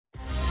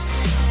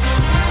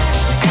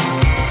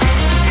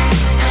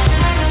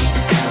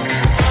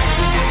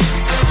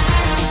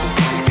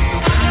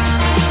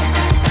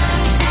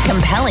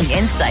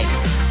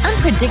insights,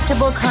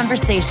 unpredictable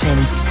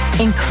conversations,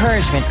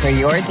 encouragement for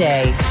your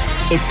day.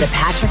 It's the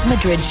Patrick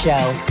Madrid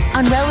Show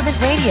on Relevant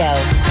Radio.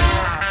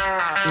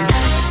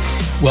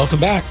 Welcome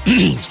back.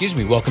 Excuse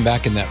me. Welcome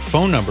back. And that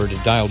phone number to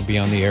dial to be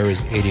on the air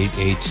is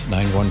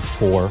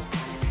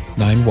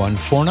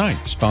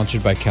 888-914-9149.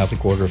 Sponsored by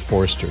Catholic Order of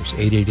Foresters,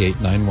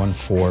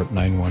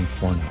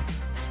 888-914-9149.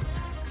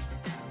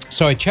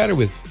 So I chatted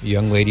with a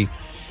young lady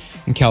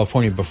in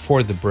California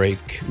before the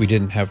break. We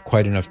didn't have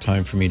quite enough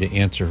time for me to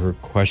answer her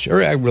question,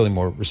 or I really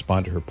more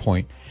respond to her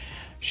point.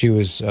 She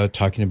was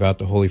talking about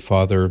the Holy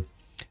Father,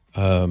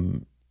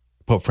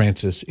 Pope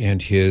Francis,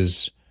 and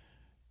his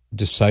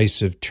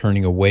decisive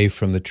turning away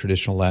from the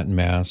traditional Latin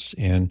Mass.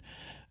 And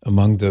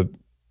among the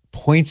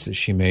points that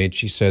she made,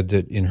 she said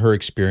that in her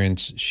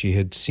experience, she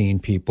had seen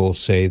people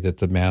say that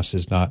the Mass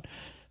is not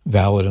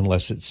valid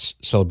unless it's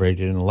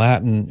celebrated in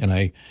Latin. And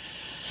I,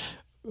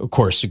 of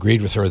course,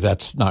 agreed with her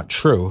that's not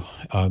true.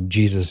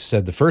 Jesus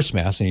said the first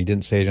Mass, and he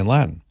didn't say it in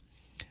Latin.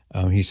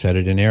 He said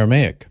it in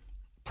Aramaic,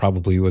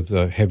 probably with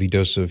a heavy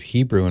dose of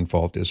Hebrew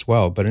involved as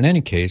well. But in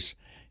any case,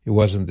 it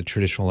wasn't the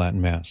traditional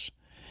Latin Mass.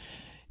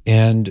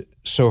 And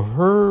so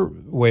her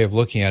way of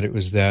looking at it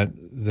was that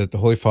the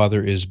Holy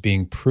Father is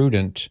being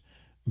prudent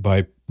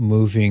by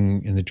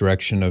moving in the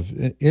direction of,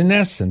 in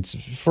essence,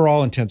 for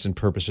all intents and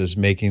purposes,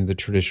 making the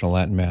traditional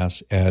Latin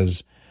Mass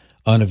as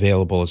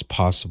unavailable as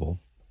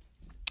possible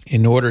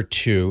in order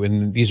to,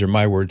 and these are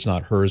my words,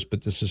 not hers,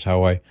 but this is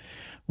how I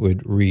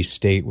would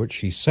restate what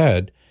she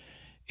said,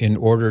 in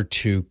order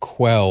to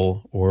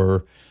quell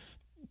or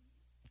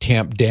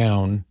tamp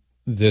down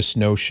this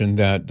notion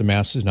that the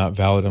Mass is not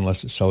valid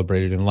unless it's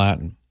celebrated in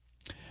Latin.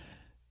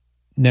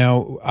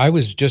 Now, I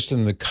was just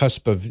in the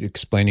cusp of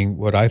explaining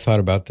what I thought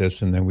about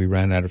this, and then we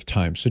ran out of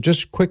time. So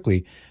just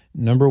quickly,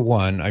 number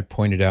one, I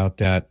pointed out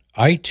that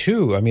I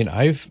too,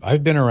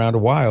 I've been around a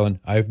while, and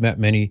I've met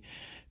many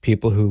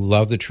people who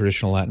love the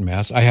traditional Latin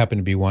Mass. I happen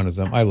to be one of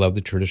them. I love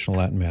the traditional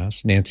Latin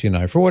Mass. Nancy and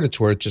I, for what it's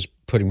worth, just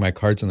putting my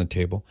cards on the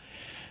table,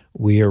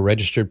 we are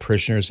registered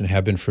parishioners and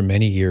have been for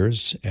many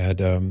years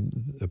at a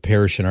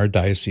parish in our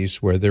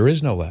diocese where there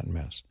is no Latin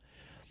Mass.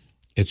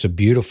 It's a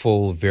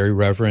beautiful, very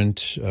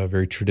reverent,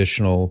 very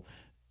traditional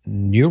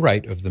new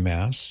rite of the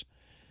Mass,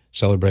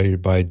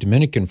 celebrated by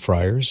Dominican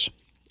friars,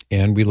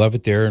 and we love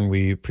it there and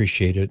we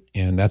appreciate it,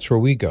 and that's where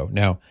we go.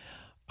 Now,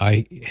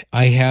 I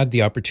had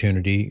the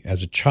opportunity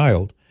as a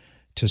child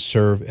to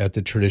serve at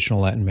the traditional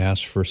Latin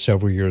Mass for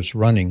several years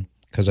running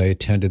because I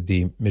attended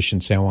the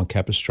Mission San Juan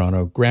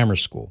Capistrano Grammar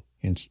School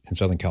in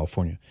Southern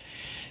California.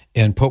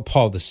 And Pope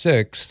Paul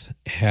VI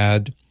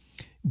had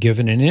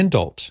given an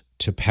indult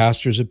to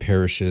pastors of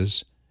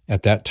parishes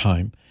at that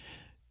time,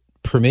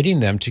 permitting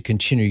them to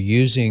continue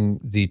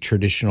using the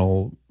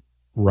traditional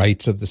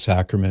rites of the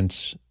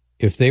sacraments.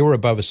 If they were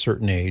above a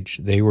certain age,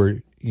 they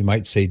were, you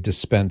might say,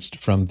 dispensed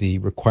from the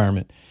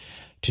requirement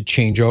to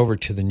change over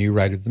to the new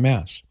rite of the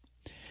Mass.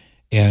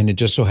 And it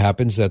just so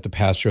happens that the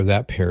pastor of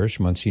that parish,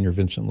 Monsignor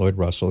Vincent Lloyd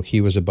Russell,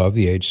 he was above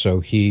the age,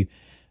 so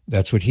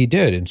that's what he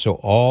did. And so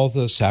all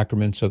the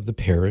sacraments of the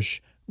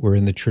parish were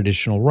in the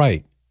traditional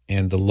rite.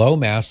 And the low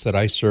Mass that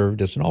I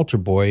served as an altar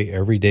boy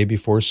every day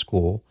before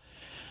school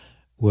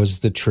was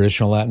the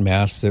traditional Latin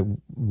Mass that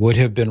would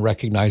have been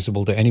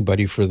recognizable to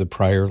anybody for the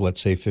prior,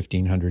 let's say,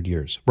 1,500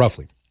 years,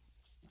 roughly.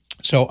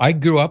 So I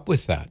grew up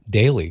with that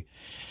daily.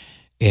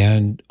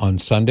 And on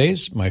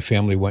Sundays, my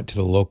family went to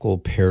the local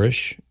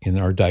parish in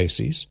our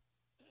diocese,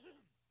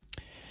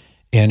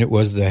 and it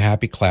was the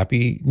happy,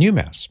 clappy new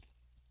Mass.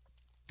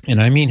 And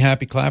I mean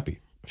happy, clappy.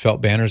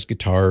 Felt banners,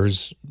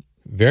 guitars,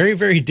 very,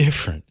 very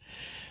different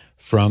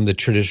from the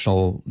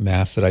traditional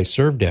Mass that I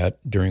served at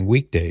during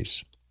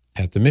weekdays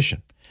at the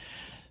mission.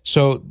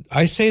 So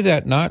I say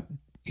that not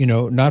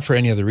for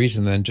any other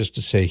reason than just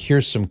to say,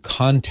 here's some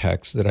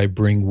context that I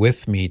bring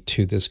with me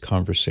to this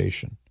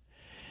conversation.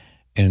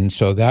 And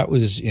so that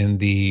was in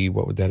the,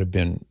 what would that have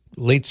been,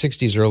 late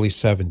 60s, early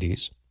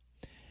 70s.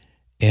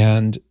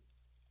 And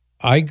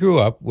I grew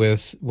up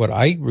with what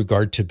I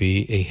regard to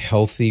be a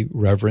healthy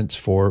reverence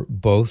for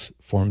both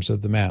forms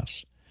of the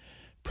Mass.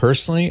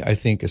 Personally, I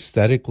think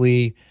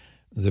aesthetically,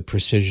 the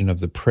precision of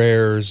the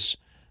prayers,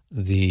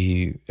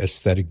 the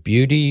aesthetic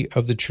beauty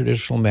of the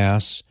traditional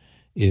Mass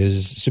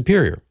is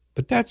superior.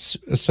 But that's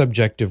a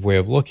subjective way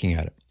of looking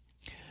at it.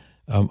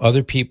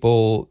 Other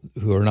people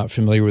who are not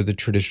familiar with the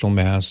traditional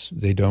Mass,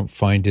 they don't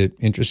find it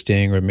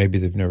interesting, or maybe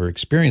they've never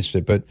experienced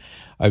it. But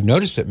I've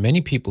noticed that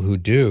many people who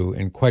do,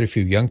 and quite a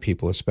few young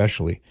people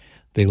especially,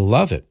 they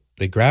love it.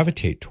 They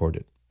gravitate toward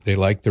it. They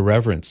like the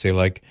reverence. They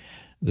like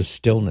the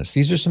stillness.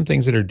 These are some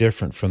things that are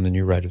different from the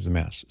new rite of the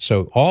Mass.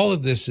 So all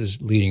of this is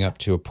leading up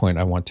to a point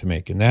I want to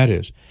make, and that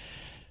is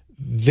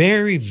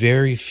very,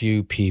 very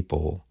few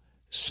people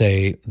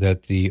say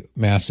that the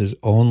Mass is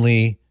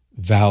only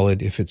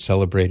valid if it's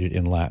celebrated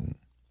in Latin.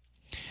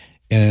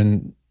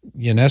 And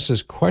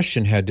Yanessa's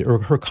question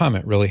her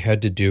comment really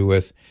had to do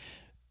with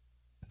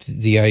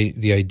the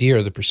idea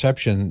or the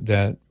perception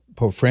that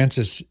Pope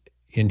Francis,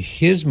 in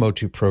his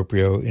motu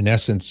proprio, in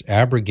essence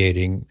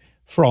abrogating,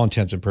 for all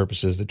intents and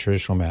purposes, the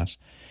traditional Mass,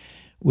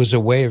 was a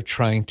way of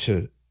trying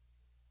to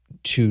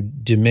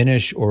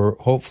diminish or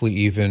hopefully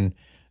even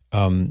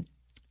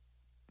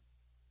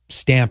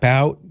stamp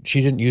out,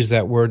 she didn't use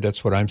that word,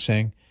 that's what I'm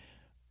saying,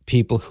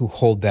 people who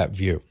hold that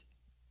view.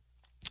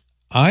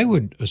 I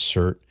would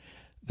assert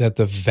that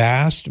the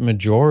vast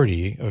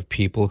majority of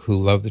people who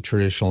love the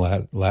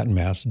traditional Latin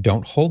Mass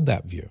don't hold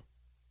that view.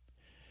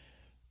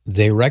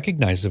 They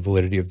recognize the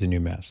validity of the new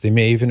Mass. They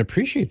may even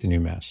appreciate the new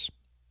Mass,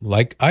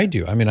 like I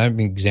do. I mean, I'm an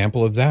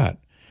example of that.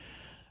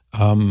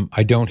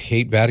 I don't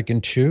hate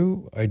Vatican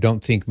II. I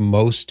don't think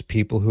most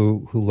people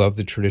who love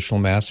the traditional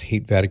Mass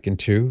hate Vatican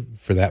II.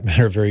 For that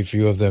matter, very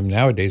few of them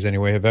nowadays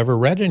anyway have ever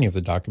read any of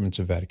the documents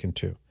of Vatican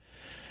II.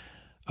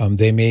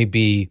 They may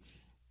be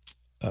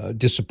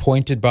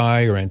disappointed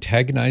by or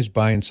antagonized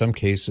by, in some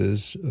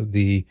cases,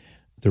 the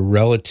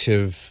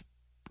relative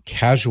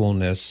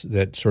casualness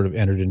that sort of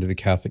entered into the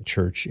Catholic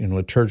Church in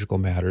liturgical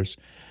matters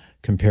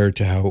compared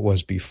to how it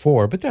was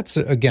before. But that's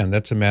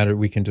a matter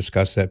we can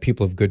discuss that.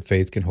 People of good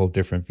faith can hold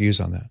different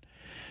views on that.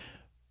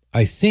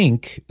 I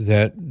think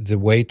that the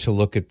way to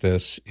look at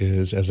this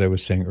is, as I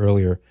was saying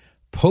earlier,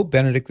 Pope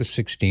Benedict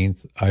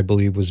XVI, I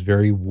believe, was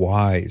very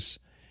wise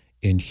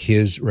in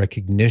his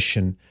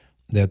recognition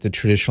that the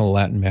traditional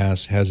Latin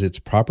Mass has its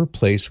proper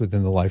place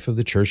within the life of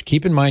the Church.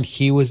 Keep in mind,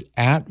 he was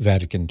at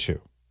Vatican II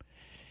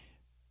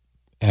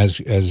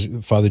as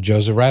Father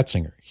Joseph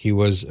Ratzinger. He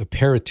was a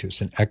peritus,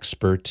 an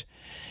expert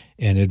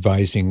in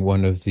advising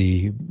one of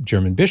the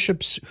German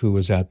bishops who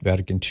was at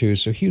Vatican II.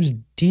 So he was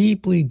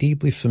deeply,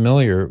 deeply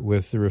familiar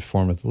with the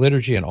reform of the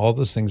liturgy and all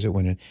those things that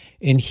went in.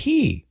 And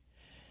he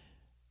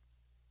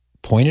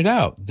pointed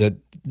out that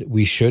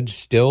we should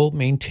still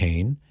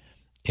maintain,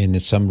 in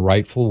some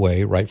rightful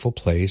way, rightful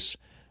place,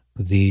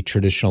 the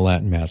traditional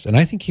Latin Mass. And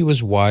I think he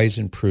was wise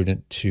and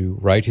prudent to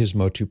write his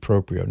motu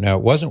proprio. Now,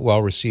 it wasn't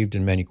well received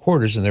in many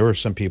quarters, and there were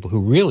some people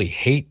who really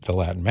hate the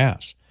Latin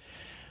Mass.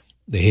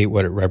 They hate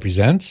what it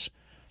represents.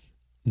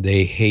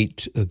 They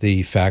hate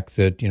the fact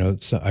that,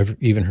 I've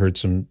even heard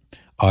some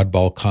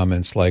oddball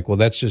comments like, well,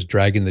 that's just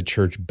dragging the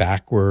church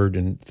backward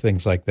and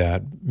things like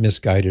that,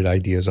 misguided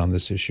ideas on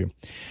this issue.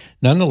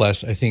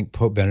 Nonetheless, I think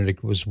Pope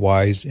Benedict was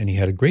wise, and he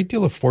had a great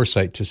deal of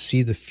foresight to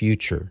see the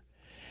future.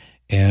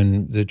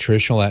 And the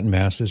traditional Latin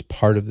Mass is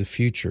part of the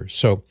future.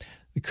 So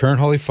the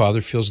current Holy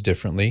Father feels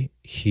differently.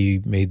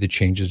 He made the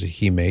changes that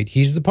he made.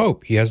 He's the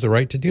Pope. He has the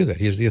right to do that.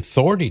 He has the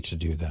authority to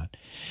do that.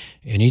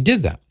 And he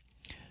did that,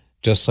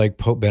 just like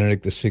Pope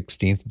Benedict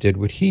XVI did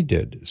what he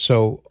did.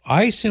 So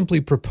I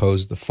simply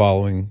propose the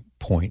following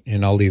point,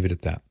 and I'll leave it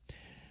at that.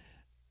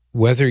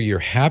 Whether you're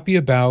happy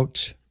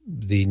about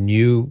the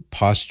new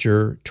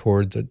posture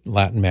toward the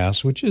Latin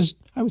Mass, which is,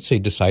 I would say,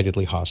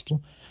 decidedly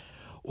hostile,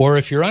 or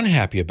if you're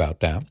unhappy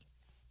about that,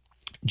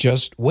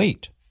 just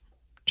wait.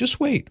 Just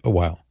wait a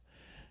while.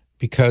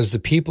 Because the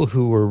people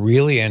who were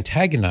really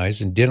antagonized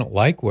and didn't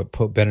like what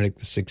Pope Benedict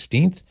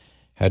XVI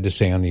had to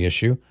say on the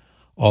issue,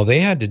 all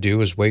they had to do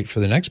was wait for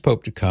the next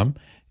pope to come,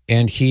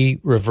 and he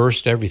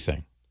reversed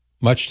everything,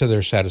 much to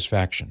their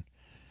satisfaction.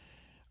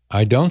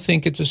 I don't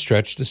think it's a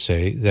stretch to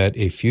say that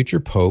a future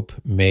pope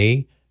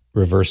may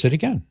reverse it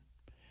again.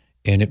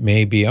 And it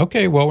may be,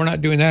 okay, well, we're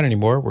not doing that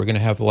anymore. We're going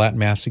to have the Latin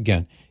Mass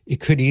again. It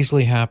could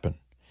easily happen.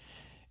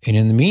 And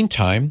in the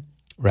meantime,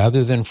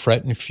 rather than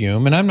fret and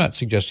fume, and I'm not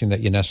suggesting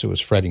that Yanessa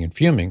was fretting and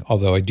fuming,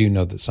 although I do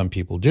know that some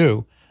people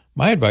do,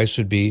 my advice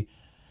would be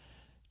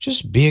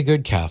just be a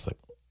good Catholic.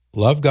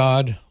 Love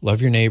God,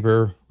 love your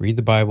neighbor, read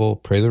the Bible,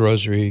 pray the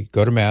rosary,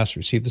 go to Mass,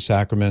 receive the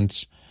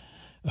sacraments,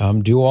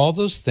 do all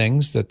those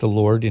things that the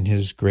Lord in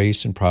his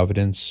grace and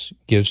providence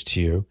gives to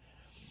you.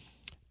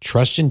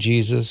 Trust in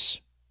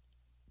Jesus,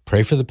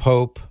 pray for the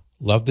Pope,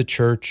 love the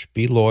church,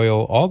 be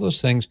loyal, all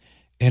those things,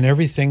 and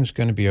everything's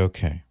going to be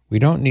okay. We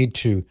don't need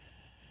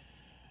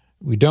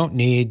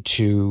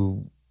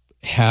to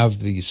have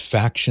these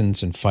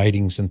factions and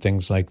fightings and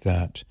things like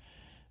that.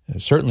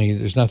 Certainly,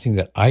 there's nothing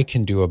that I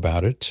can do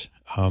about it.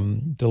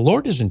 The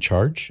Lord is in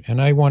charge, and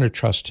I want to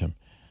trust him.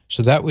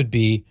 So that would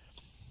be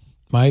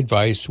my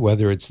advice,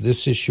 whether it's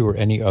this issue or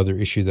any other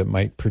issue that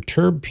might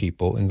perturb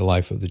people in the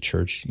life of the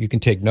church. You can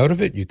take note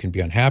of it. You can be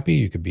unhappy.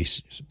 You could be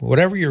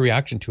whatever your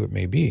reaction to it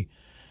may be.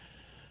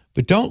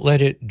 But don't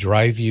let it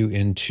drive you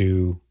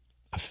into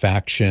a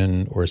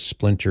faction or a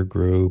splinter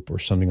group or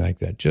something like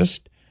that.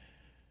 Just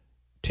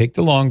take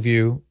the long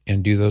view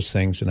and do those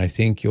things, and I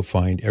think you'll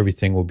find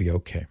everything will be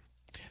okay.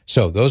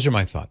 So those are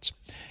my thoughts.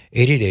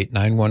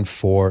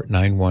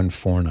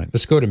 888-914-9149.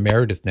 Let's go to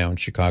Meredith now in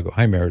Chicago.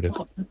 Hi, Meredith.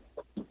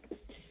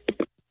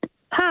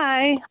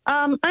 Hi.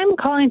 I'm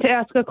calling to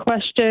ask a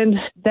question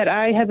that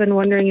I have been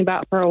wondering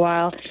about for a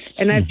while,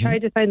 and I've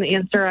tried to find the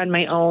answer on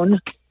my own.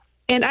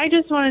 And I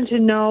just wanted to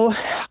know,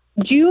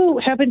 do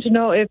you happen to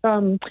know if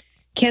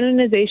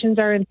canonizations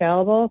are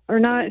infallible or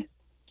not?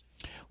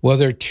 Well,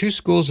 there are two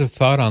schools of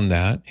thought on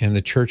that, and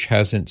the church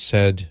hasn't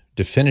said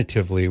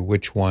definitively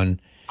which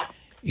one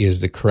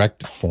is the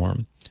correct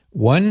form.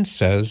 One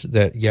says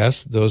that,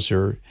 yes, those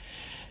are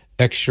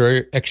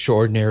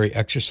extraordinary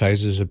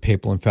exercises of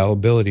papal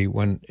infallibility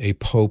when a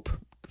pope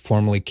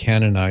formally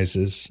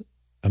canonizes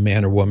a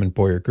man or woman,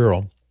 boy or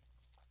girl.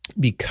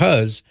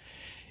 because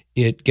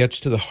it gets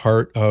to the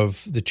heart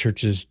of the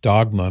church's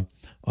dogma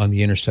on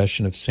the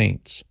intercession of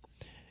saints.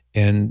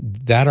 And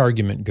that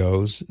argument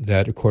goes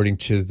that according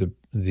to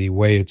the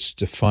way it's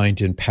defined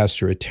in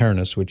Pastor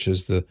Eternus, which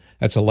is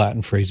that's a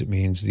Latin phrase, it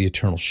means the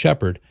eternal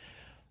shepherd.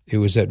 It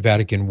was at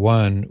Vatican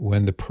I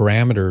when the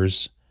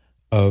parameters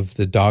of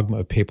the dogma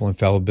of papal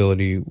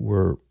infallibility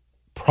were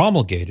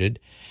promulgated,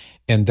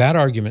 and that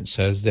argument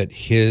says that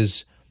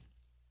his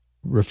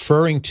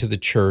referring to the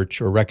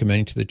church or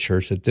recommending to the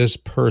church that this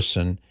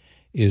person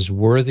is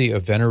worthy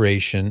of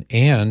veneration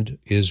and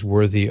is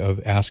worthy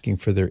of asking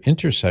for their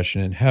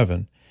intercession in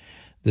heaven,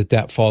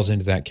 that falls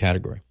into that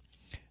category.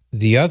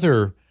 The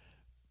other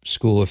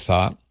school of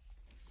thought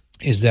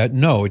is that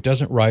no, it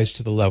doesn't rise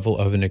to the level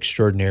of an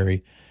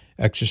extraordinary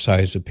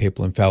exercise of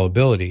papal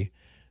infallibility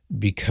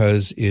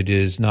because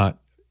it's not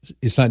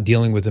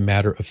dealing with a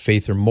matter of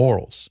faith or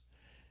morals.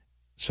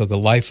 So the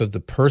life of the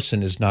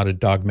person is not a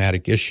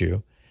dogmatic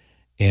issue,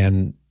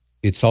 and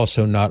it's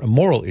also not a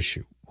moral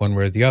issue one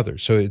way or the other.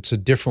 So it's a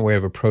different way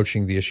of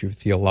approaching the issue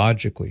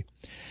theologically.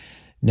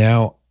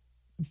 Now,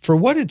 for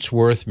what it's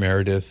worth,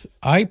 Meredith,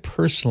 I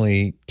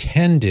personally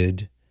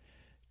tended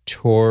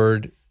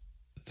toward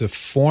the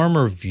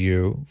former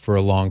view for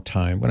a long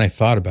time. When I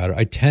thought about it,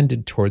 I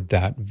tended toward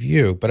that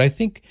view. But I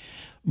think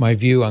my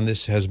view on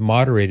this has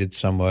moderated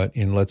somewhat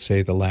in, let's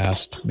say, the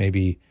last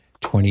maybe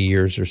 20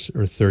 years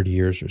or 30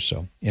 years or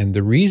so. And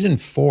the reason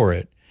for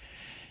it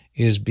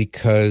is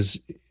because,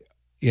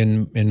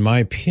 in my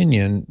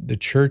opinion, the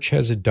church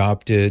has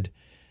adopted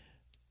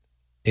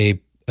a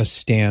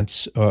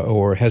stance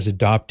or has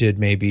adopted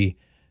maybe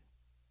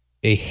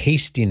a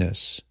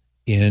hastiness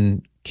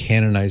in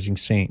canonizing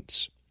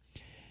saints.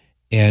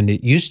 And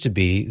it used to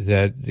be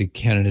that the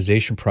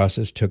canonization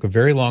process took a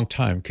very long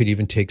time, could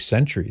even take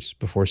centuries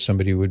before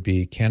somebody would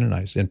be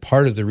canonized. And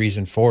part of the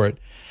reason for it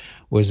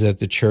was that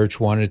the church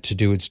wanted to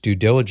do its due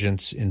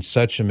diligence in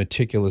such a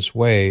meticulous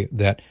way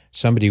that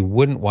somebody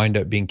wouldn't wind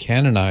up being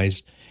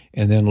canonized.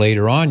 And then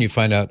later on, you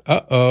find out,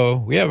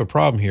 we have a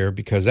problem here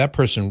because that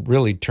person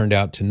really turned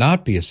out to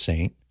not be a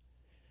saint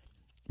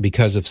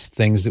because of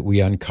things that we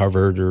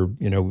uncovered, or,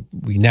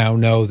 we now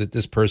know that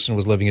this person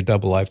was living a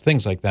double life,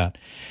 things like that.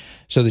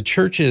 So the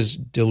church's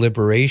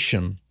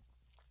deliberation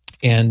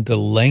and the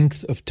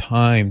length of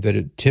time that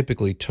it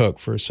typically took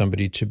for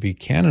somebody to be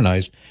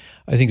canonized,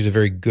 I think is a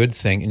very good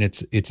thing, and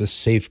it's a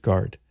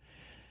safeguard.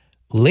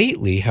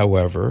 Lately,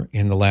 however,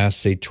 in the last,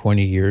 say,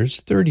 20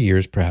 years, 30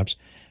 years perhaps,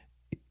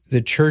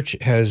 the church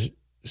has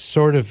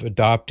sort of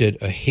adopted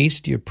a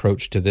hasty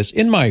approach to this,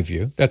 in my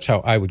view. That's how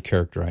I would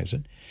characterize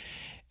it.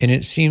 And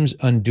it seems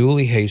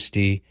unduly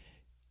hasty,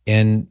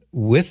 and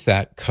with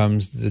that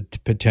comes the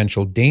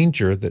potential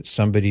danger that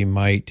somebody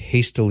might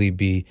hastily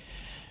be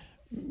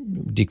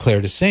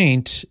declared a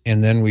saint,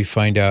 and then we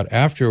find out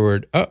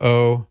afterward,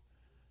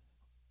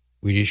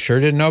 we sure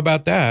didn't know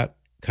about that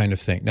kind of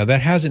thing. Now,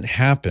 that hasn't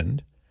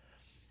happened,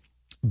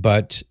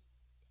 but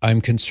I'm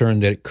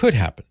concerned that it could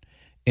happen.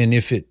 And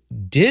if it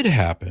did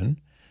happen,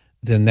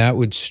 then that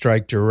would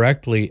strike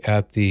directly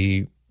at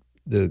the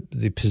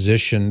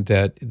position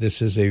that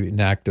this is an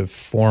act of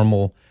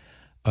formal,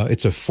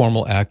 it's a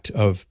formal act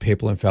of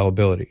papal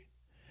infallibility.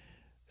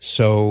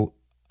 So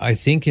I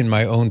think in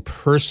my own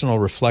personal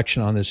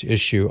reflection on this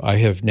issue, I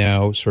have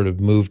now sort of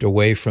moved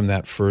away from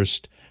that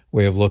first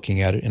way of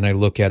looking at it, and I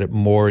look at it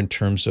more in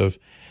terms of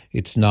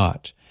it's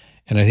not.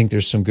 And I think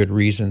there's some good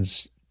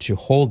reasons to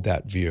hold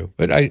that view.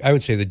 But I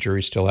would say the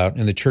jury's still out,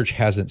 and the church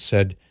hasn't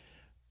said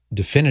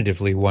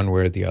definitively one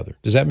way or the other.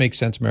 Does that make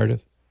sense,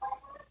 Meredith?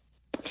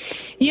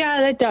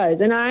 Yeah, that does.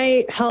 And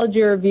I held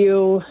your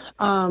view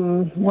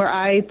where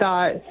I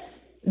thought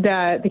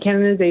that the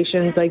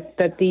canonizations, like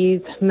that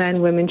these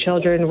men, women,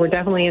 children were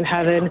definitely in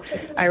heaven.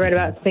 I read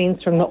about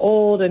saints from the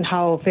old and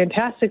how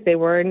fantastic they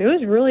were. And it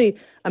was really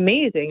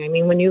amazing. I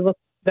mean, when you look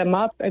them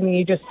up,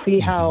 you just see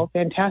how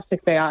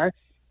fantastic they are.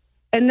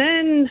 And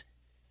then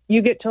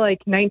you get to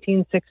like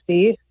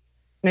 1960,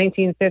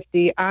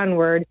 1950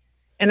 onward,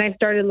 and I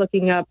started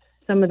looking up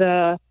some of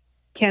the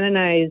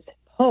canonized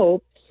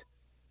popes,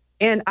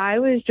 and I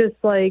was just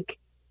like,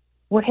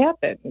 what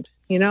happened?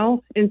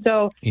 And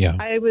so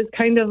I was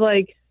kind of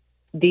like,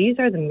 these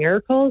are the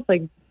miracles?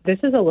 Like, this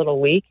is a little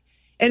weak.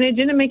 And it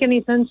didn't make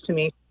any sense to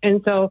me.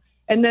 And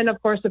then,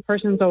 of course, the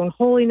person's own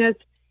holiness.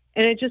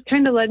 And it just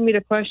kind of led me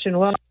to question,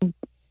 well,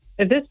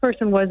 if this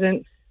person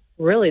wasn't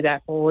really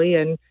that holy,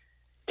 and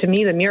to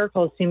me, the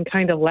miracles seem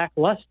kind of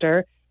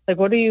lackluster, like,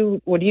 what do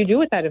you do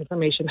with that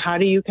information? How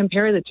do you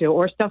compare the two?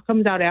 Or stuff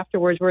comes out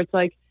afterwards where it's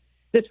like,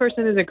 this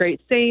person is a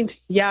great saint,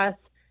 yes,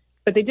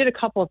 but they did a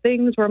couple of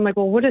things where I'm like,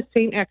 well, would a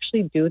saint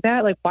actually do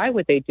that? Like, why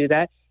would they do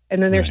that?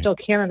 And then they're still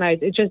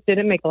canonized. It just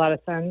didn't make a lot of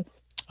sense.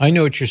 I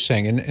know what you're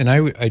saying. And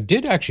I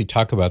did actually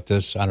talk about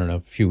this, I don't know,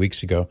 a few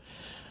weeks ago.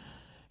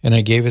 And I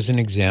gave as an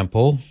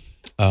example,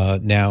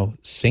 now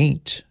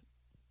Saint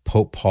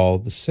Pope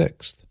Paul VI.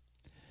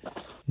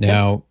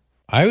 Now,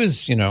 I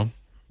was,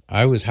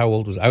 how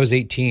old was I? I was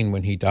 18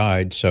 when he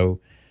died.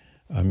 So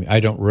I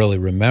don't really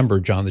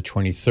remember John the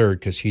 23rd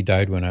because he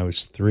died when I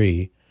was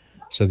 3.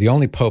 So the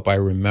only pope I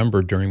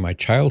remember during my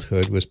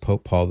childhood was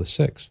Pope Paul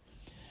VI.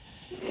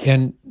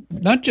 And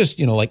not just,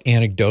 like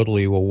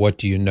anecdotally, well, what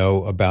do you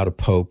know about a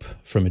pope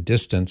from a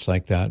distance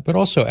like that, but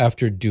also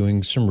after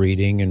doing some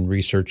reading and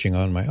researching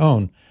on my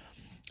own,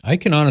 I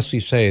can honestly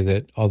say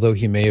that although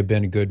he may have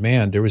been a good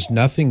man, there was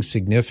nothing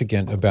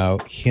significant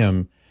about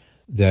him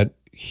that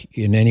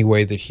in any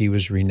way that he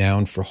was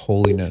renowned for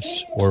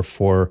holiness or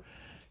for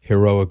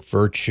heroic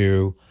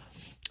virtue,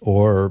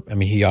 or,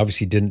 he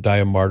obviously didn't die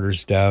a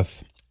martyr's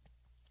death.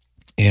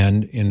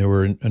 And there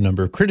were a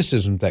number of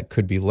criticisms that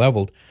could be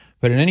leveled.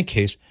 But in any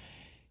case,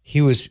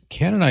 he was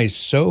canonized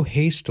so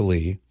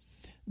hastily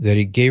that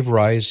it gave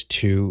rise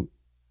to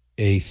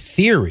a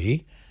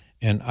theory,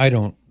 and I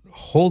don't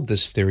hold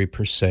this theory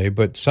per se,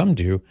 but some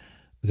do,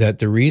 that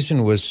the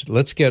reason was,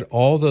 let's get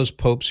all those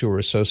popes who were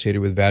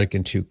associated with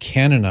Vatican II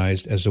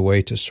canonized as a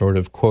way to sort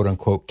of, quote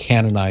unquote,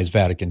 canonize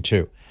Vatican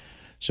II,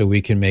 so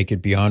we can make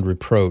it beyond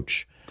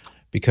reproach.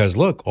 Because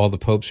look, all the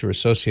popes who are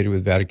associated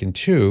with Vatican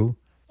II,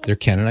 they're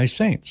canonized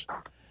saints.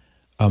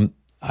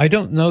 I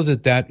don't know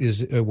that that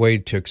is a way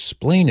to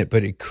explain it,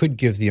 but it could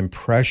give the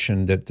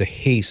impression that the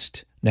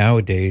haste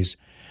nowadays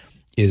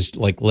is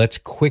like, let's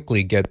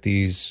quickly get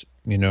these,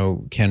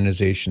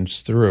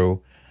 canonizations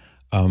through.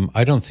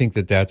 I don't think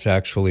that that's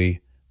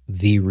actually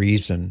the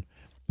reason.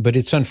 But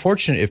it's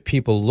unfortunate if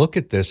people look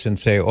at this and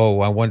say,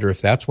 oh, I wonder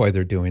if that's why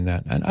they're doing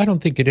that. And I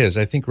don't think it is.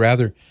 I think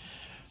rather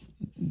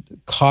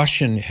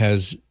caution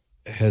has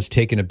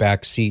taken a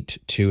back seat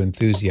to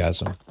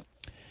enthusiasm.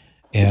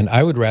 And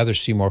I would rather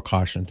see more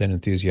caution than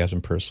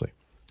enthusiasm personally.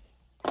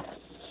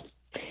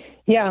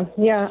 Yeah,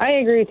 I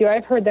agree with you.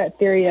 I've heard that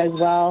theory as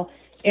well.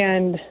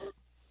 And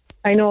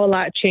I know a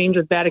lot changed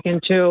with Vatican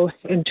II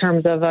in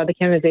terms of the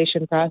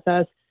canonization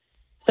process.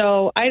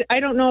 So I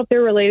don't know if they're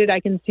related.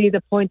 I can see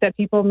the point that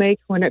people make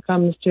when it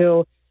comes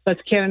to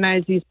let's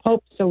canonize these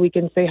popes so we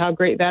can say how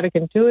great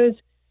Vatican II is.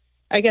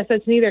 I guess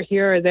that's neither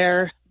here or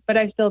there. But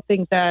I still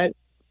think that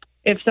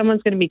if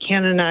someone's going to be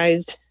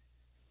canonized,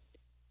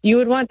 you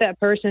would want that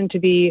person to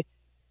be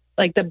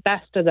like the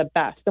best of the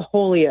best, the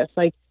holiest,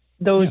 like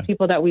those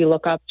people that we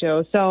look up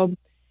to. So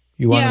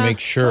you want to make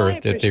sure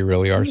that they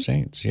really are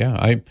saints.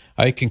 Yeah,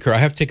 I concur. I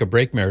have to take a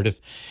break, Meredith.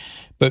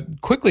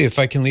 But quickly, if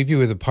I can leave you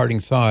with a parting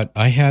thought,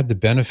 I had the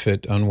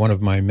benefit on one of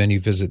my many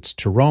visits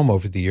to Rome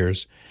over the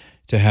years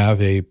to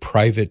have a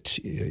private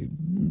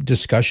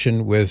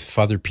discussion with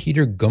Father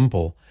Peter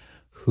Gumbel,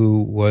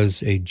 who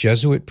was a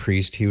Jesuit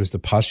priest. He was the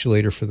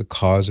postulator for the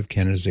cause of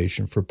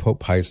canonization for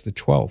Pope Pius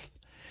XII.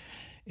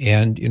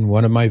 And in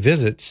one of my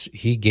visits,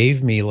 he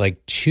gave me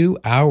like 2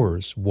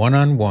 hours,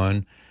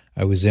 one-on-one.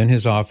 I was in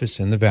his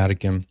office in the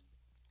Vatican,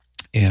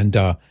 and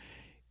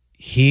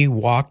he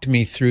walked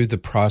me through the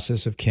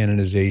process of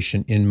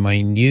canonization in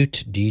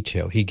minute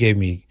detail. He gave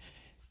me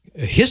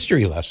a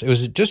history lesson. It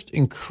was just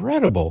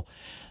incredible,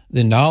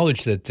 the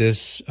knowledge that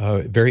this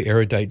very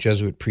erudite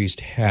Jesuit priest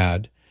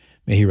had.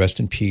 May he rest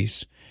in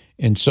peace.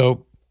 And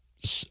so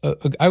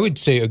I would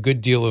say a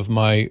good deal of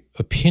my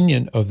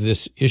opinion of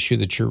this issue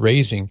that you're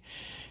raising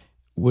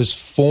was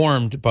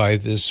formed by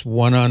this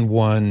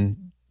one-on-one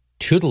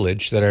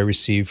tutelage that I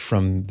received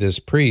from this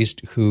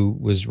priest who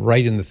was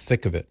right in the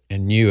thick of it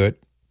and knew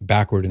it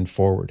backward and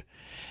forward.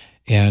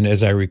 And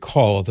as I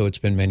recall, although it's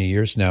been many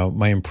years now,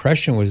 my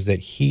impression was that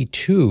he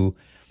too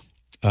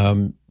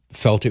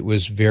felt it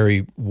was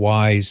very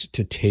wise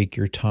to take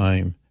your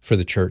time for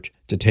the church,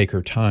 to take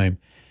her time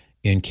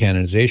in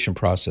canonization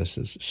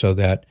processes, so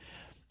that,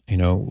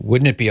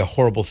 wouldn't it be a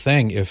horrible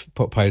thing if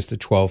Pope Pius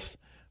XII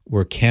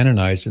were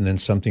canonized and then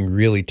something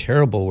really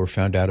terrible were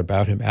found out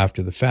about him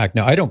after the fact?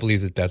 Now, I don't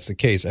believe that that's the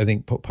case. I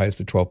think Pope Pius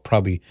XII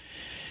probably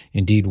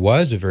indeed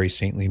was a very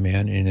saintly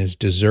man and is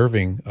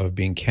deserving of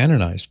being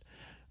canonized.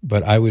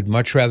 But I would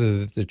much rather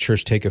that the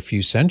church take a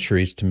few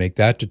centuries to make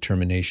that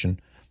determination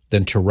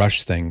than to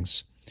rush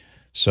things.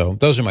 So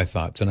those are my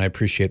thoughts, and I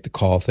appreciate the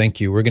call. Thank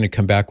you. We're going to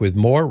come back with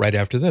more right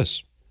after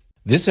this.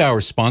 This hour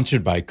is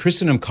sponsored by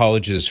Christendom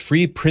College's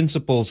free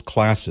Principles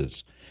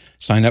classes.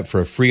 Sign up for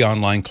a free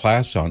online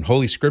class on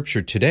Holy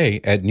Scripture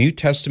today at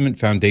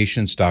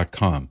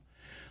NewTestamentFoundations.com.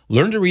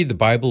 Learn to read the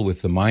Bible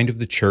with the mind of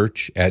the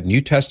Church at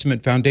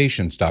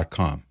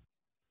NewTestamentFoundations.com.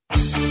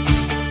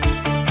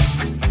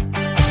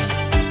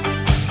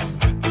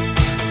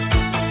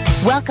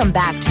 Welcome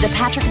back to the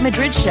Patrick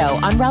Madrid Show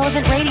on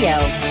Relevant Radio.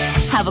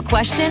 Have a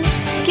question?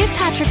 Give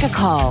Patrick a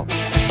call.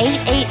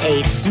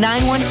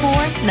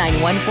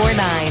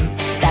 888-914-9149.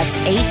 That's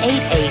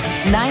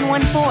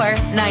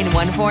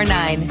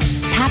 888-914-9149.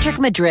 Patrick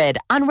Madrid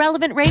on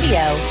Relevant Radio.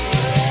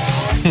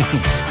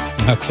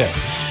 Okay.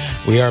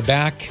 We are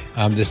back.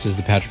 This is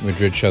the Patrick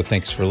Madrid Show.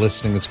 Thanks for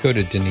listening. Let's go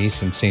to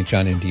Denise in St.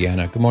 John,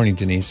 Indiana. Good morning,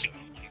 Denise.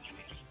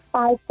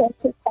 Hi,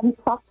 Patrick. I'm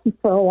talking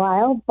for a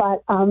while,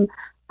 but I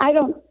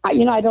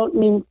don't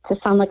mean to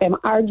sound like I'm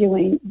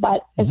arguing,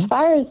 but as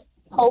far as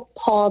Pope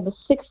Paul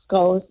VI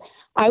goes,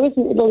 I was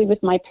in Italy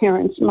with my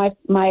parents. My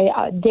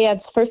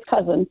dad's first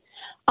cousin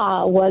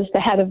was the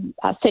head of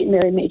St.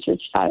 Mary Major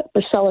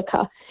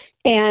Basilica,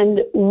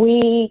 and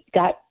we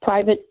got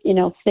private,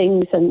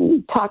 things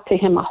and talked to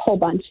him a whole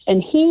bunch.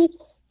 And he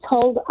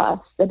told us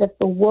that if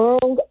the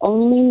world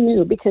only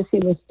knew, because he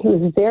was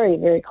very,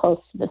 very close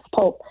to this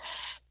Pope,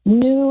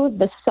 knew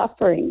the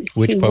suffering.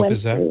 Which Pope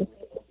is that? The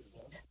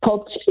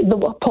Pope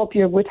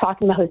we're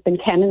talking about has been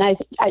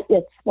canonized.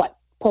 It's what,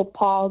 Pope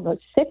Paul the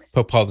Sixth?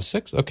 Pope Paul the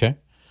Sixth. Okay.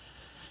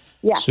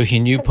 Yeah. So he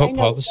knew Pope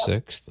Paul the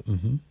Sixth.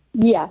 Mm-hmm.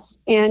 Yes,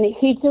 and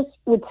he just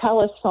would tell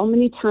us so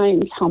many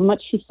times how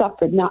much he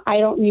suffered. Now, I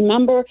don't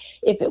remember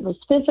if it was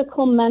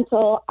physical,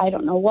 mental, I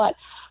don't know what.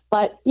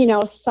 But,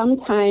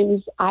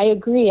 sometimes I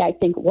agree. I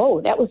think,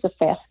 whoa, that was a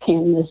fast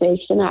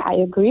canonization. I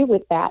agree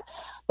with that.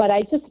 But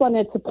I just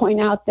wanted to point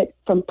out that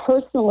from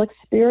personal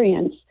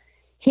experience,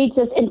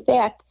 in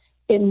fact,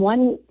 in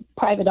one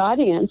private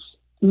audience,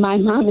 my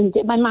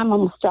mom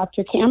almost dropped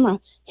her camera.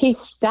 He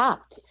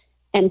stopped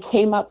and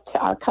came up to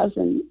our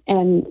cousin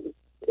and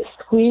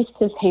squeezed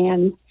his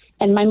hand,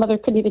 and my mother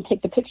couldn't even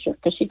take the picture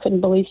because she couldn't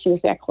believe she was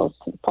that close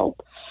to the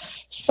Pope.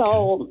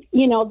 So,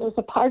 there's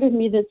a part of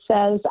me that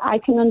says I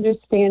can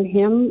understand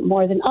him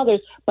more than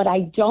others, but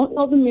I don't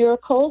know the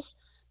miracles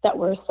that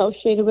were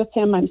associated with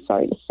him, I'm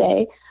sorry to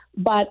say.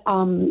 But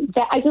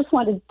that I just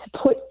wanted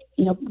to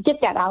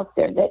get that out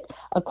there, that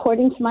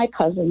according to my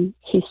cousin,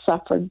 he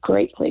suffered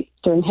greatly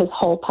during his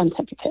whole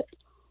pontificate.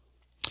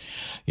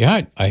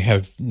 Yeah, I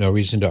have no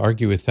reason to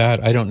argue with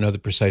that. I don't know the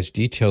precise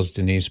details,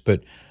 Denise,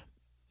 but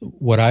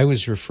what I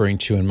was referring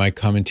to in my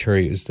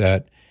commentary is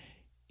that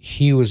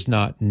he was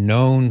not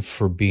known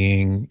for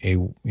being a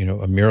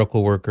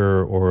miracle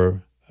worker,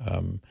 or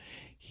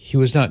he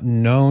was not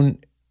known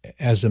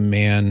as a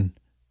man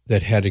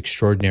that had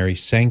extraordinary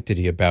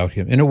sanctity about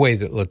him in a way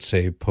that, let's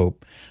say,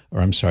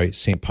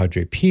 St.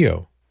 Padre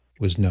Pio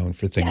was known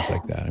for things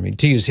like that. I mean,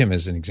 to use him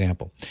as an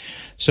example.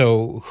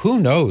 So who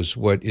knows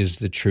what is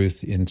the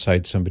truth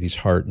inside somebody's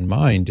heart and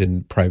mind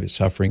and private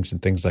sufferings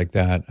and things like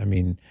that. I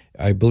mean,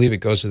 I believe it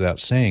goes without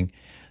saying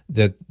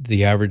that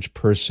the average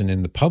person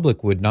in the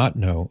public would not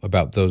know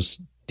about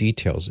those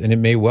details. And it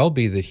may well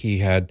be that he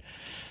had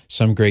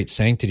some great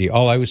sanctity.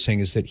 All I was saying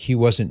is that he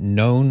wasn't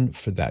known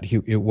for that.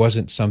 It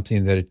wasn't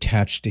something that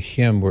attached to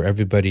him where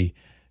everybody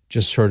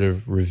just sort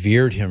of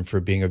revered him for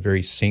being a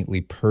very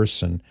saintly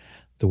person,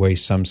 the way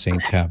some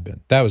saints have been.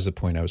 That was the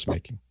point I was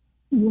making.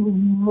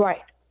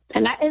 Right.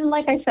 And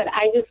like I said,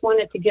 I just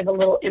wanted to give a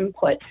little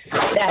input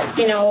that,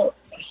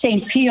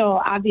 St.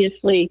 Pio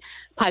obviously,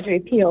 Padre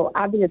Pio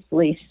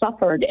obviously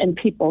suffered, and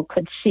people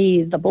could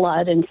see the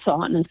blood and so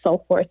on and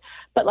so forth.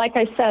 But like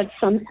I said,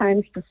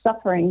 sometimes the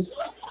suffering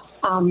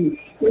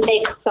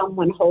makes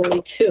someone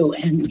holy too.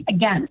 And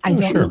again, I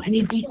don't know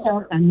any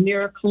details on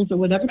miracles or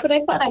whatever, but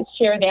I thought I'd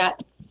share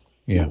that.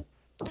 Yeah.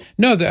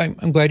 No,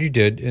 I'm glad you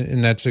did,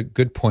 and that's a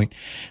good point.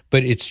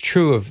 But it's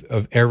true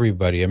of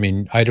everybody. I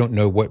mean, I don't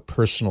know what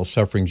personal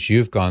sufferings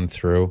you've gone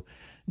through,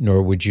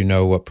 nor would you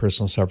know what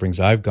personal sufferings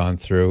I've gone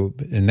through.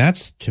 And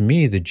that's, to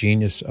me, the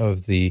genius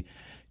of the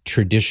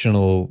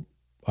traditional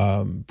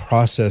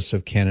process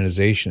of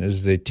canonization,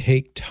 is they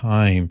take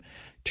time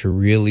to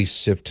really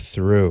sift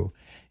through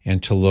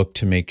and to look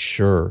to make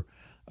sure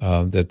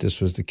that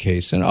this was the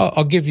case. And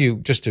I'll give you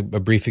just a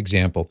brief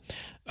example.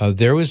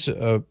 There was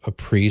a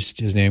priest,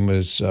 his name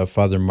was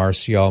Father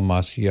Marcial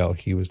Maciel.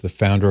 He was the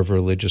founder of a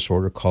religious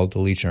order called the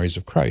Legionaries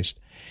of Christ.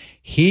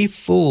 He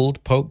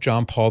fooled Pope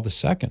John Paul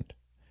II.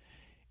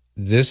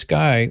 This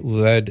guy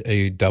led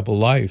a double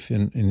life.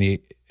 In the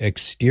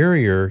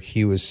exterior,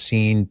 he was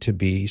seen to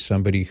be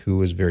somebody who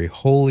was very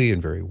holy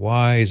and very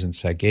wise and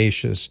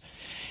sagacious.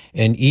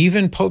 And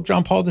even Pope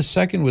John Paul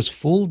II was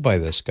fooled by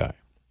this guy.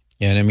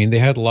 And I mean, they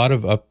had a lot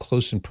of up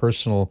close and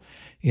personal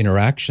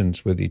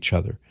interactions with each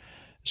other.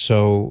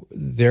 So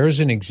there's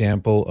an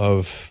example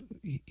of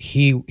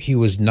he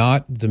was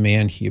not the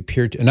man he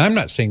appeared to. And I'm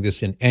not saying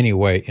this in any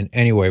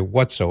way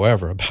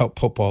whatsoever about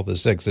Pope Paul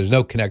VI. There's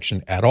no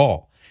connection at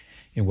all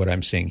in what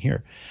I'm saying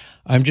here.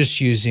 I'm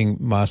just using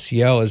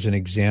Maciel as an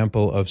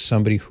example of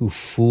somebody who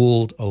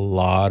fooled a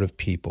lot of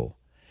people.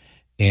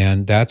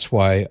 And that's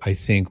why I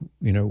think,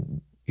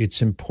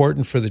 it's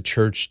important for the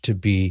church to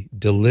be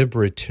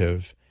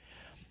deliberative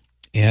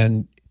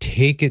and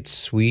take its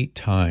sweet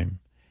time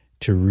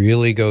to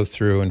really go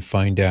through and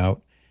find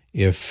out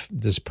if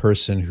this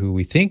person who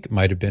we think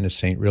might have been a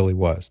saint really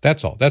was.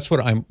 That's all. That's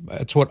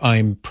what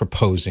I'm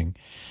proposing.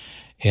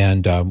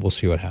 And we'll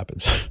see what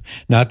happens.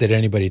 Not that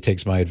anybody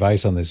takes my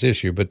advice on this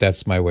issue, but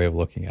that's my way of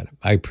looking at it.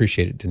 I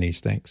appreciate it,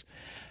 Denise. Thanks.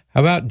 How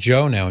about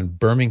Joe now in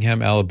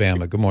Birmingham,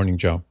 Alabama? Good morning,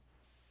 Joe.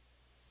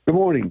 Good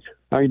morning.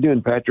 How are you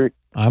doing, Patrick?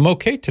 I'm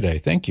okay today.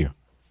 Thank you.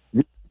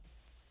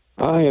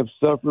 I have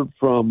suffered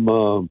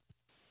from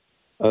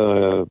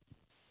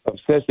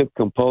obsessive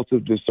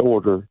compulsive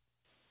disorder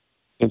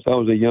since I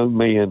was a young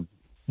man.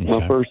 Okay.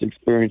 My first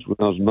experience when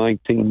I was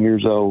 19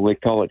 years old, they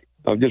call it,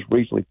 I just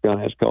recently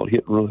found out it's called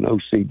hit and run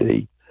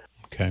OCD.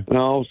 Okay. And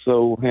I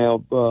also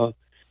have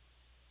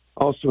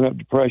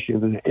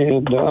depression,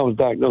 and I was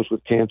diagnosed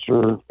with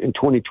cancer in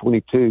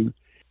 2022,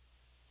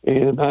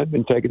 and I've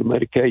been taking a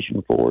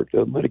medication for it.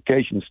 The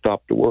medication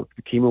stopped to work.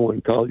 The chemo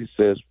oncology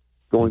says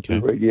going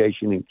through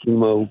radiation and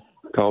chemo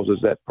causes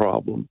that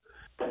problem.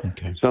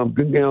 Okay. So I'm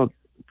good now.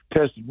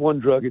 Tested one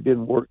drug, it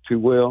didn't work too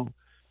well.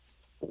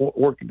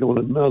 working on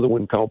another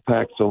one called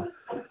Paxil.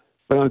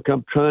 But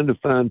I'm trying to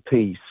find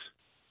peace.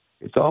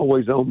 It's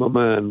always on my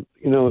mind.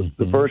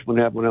 The first one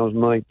happened when I was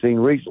 19.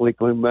 Recently,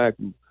 coming back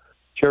from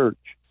church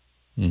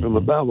from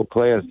a Bible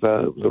class,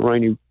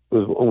 it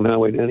was on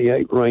Highway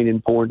 98,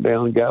 raining, pouring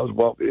down. The guy was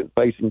walking and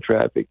facing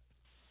traffic.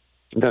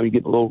 Sometimes you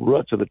get the little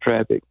ruts of the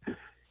traffic.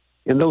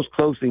 And those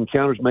close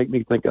encounters make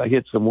me think I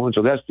hit someone.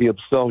 So that's the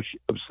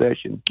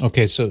obsession.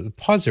 Okay, so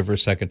pause there for a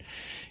second.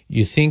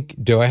 You think,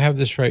 do I have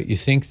this right? You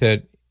think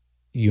that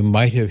you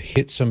might have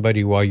hit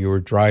somebody while you were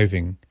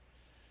driving,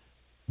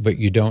 but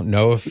you don't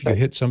know if you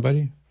hit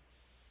somebody?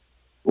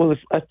 Well,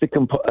 that's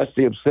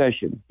the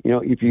obsession.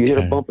 If you hit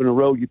a bump in the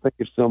road, you think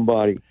it's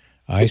somebody.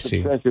 I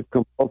see. Obsessive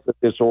compulsive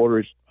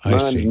disorder. Mine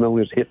is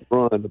known as hit and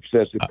run,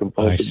 obsessive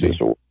compulsive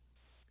disorder.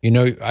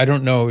 I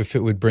don't know if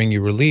it would bring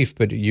you relief,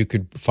 but you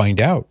could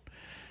find out.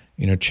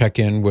 Check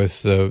in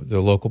with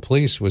the local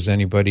police. Was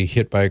anybody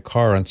hit by a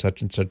car on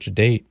such and such a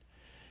date?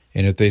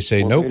 And if they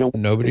say, nope,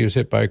 nobody was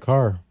hit by a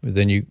car,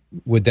 then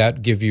would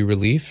that give you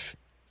relief?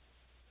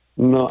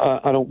 No,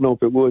 I don't know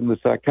if it would. And the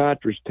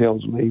psychiatrist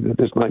tells me that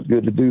it's not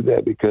good to do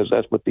that because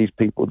that's what these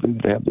people do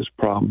to have this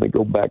problem. They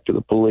go back to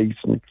the police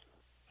and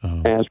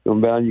ask them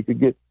about it. You could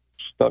get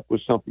stuck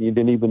with something you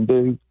didn't even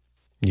do.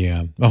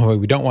 Yeah. Oh,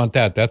 we don't want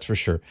that. That's for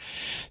sure.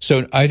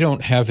 So I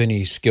don't have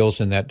any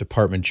skills in that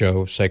department,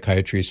 Joe,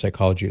 psychiatry,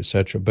 psychology,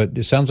 etc. But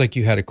it sounds like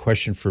you had a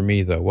question for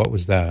me, though. What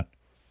was that?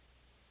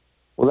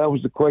 Well, that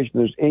was the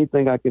question. Is there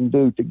anything I can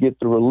do to get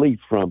the relief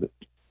from it?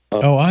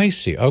 I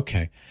see.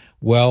 Okay.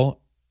 Well,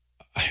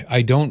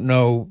 I don't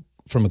know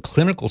from a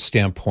clinical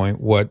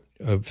standpoint what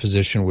a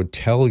physician would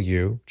tell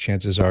you.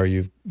 Chances are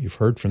you've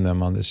heard from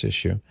them on this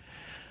issue.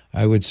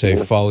 I would say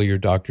follow your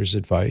doctor's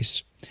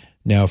advice.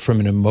 Now, from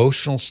an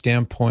emotional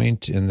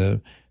standpoint, in the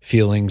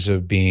feelings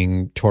of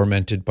being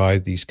tormented by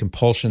these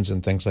compulsions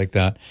and things like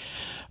that,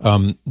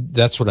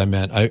 that's what I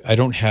meant. I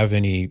don't have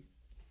any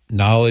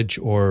knowledge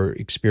or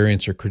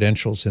experience or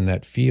credentials in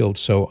that field,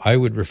 so I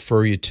would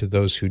refer you to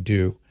those who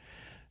do.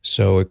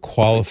 So a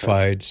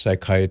qualified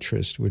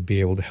psychiatrist would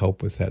be able to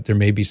help with that. There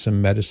may be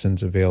some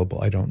medicines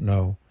available. I don't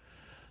know.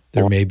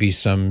 There may be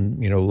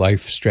some,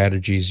 life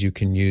strategies you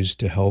can use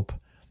to help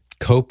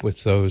cope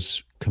with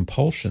those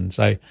compulsions.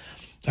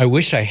 I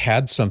wish I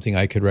had something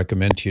I could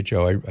recommend to you,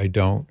 Joe. I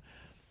don't.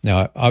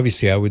 Now,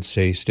 obviously, I would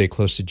say stay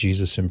close to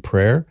Jesus in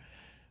prayer,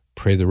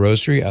 pray the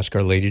rosary, ask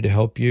Our Lady to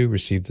help you,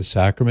 receive the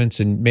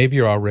sacraments, and maybe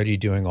you're already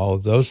doing all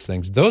of those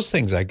things. Those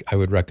things I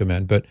would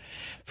recommend, but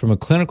from a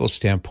clinical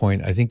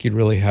standpoint, I think you'd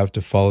really have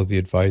to follow the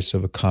advice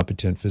of a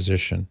competent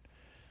physician,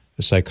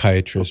 a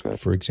psychiatrist,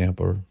 for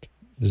example.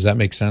 Does that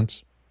make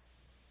sense?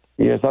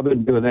 Yes, I've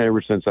been doing that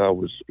ever since I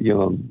was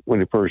young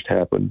when it first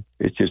happened.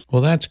 It's just...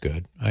 Well, that's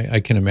good. I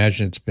can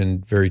imagine it's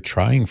been very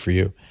trying for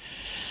you.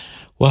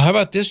 Well, how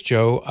about this,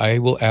 Joe? I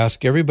will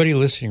ask everybody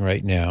listening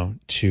right now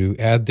to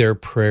add their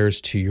prayers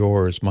to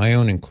yours, my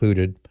own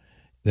included,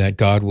 that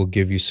God will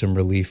give you some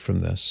relief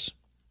from this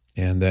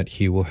and that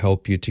he will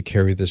help you to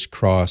carry this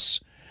cross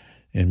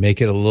and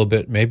make it a little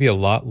bit, maybe a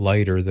lot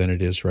lighter than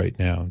it is right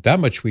now. That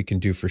much we can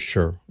do for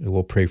sure.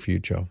 We'll pray for you,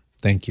 Joe.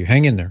 Thank you.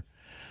 Hang in there.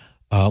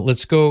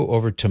 Let's go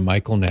over to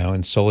Michael now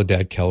in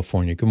Soledad,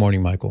 California. Good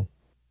morning, Michael.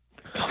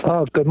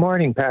 Oh, good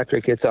morning,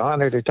 Patrick. It's an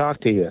honor to talk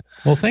to you.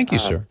 Well, thank you,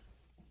 sir.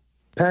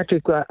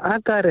 Patrick,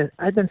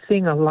 I've been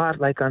seeing a lot,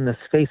 like on this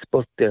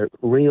Facebook, their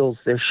reels,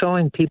 they're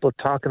showing people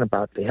talking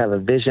about they have a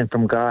vision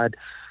from God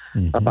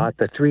about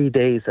the 3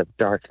 days of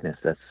darkness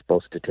that's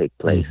supposed to take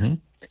place.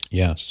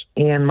 Yes.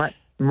 And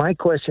my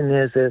question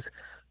is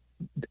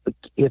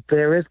if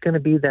there is going to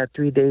be that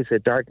 3 days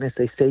of darkness,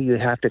 they say you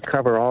have to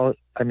cover all.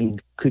 I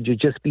mean, could you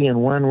just be in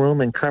one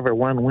room and cover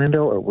one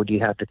window, or would you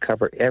have to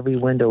cover every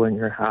window in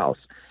your house?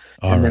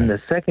 Then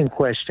the second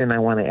question I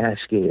want to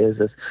ask you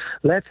is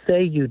let's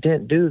say you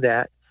didn't do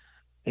that,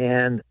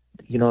 and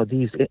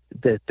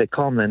they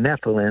call them the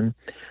Nephilim.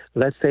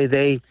 Let's say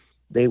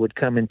they would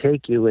come and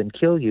take you and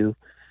kill you,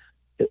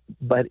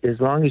 but as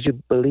long as you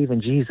believe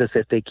in Jesus,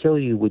 if they kill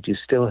you, would you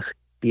still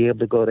be able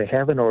to go to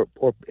heaven? Or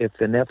if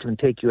the Nephilim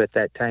take you at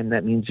that time,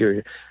 that means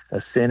you're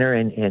a sinner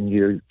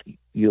and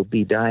you'll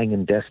be dying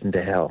and destined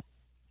to hell.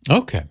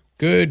 Okay,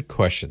 good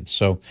question.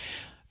 So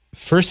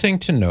first thing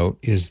to note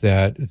is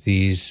that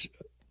these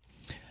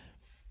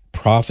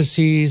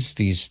prophecies,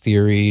 these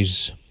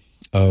theories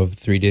of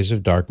 3 days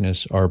of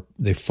darkness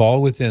they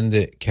fall within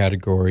the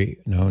category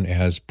known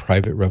as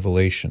private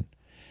revelation.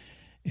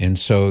 And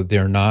so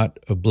they're not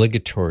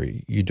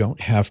obligatory. You don't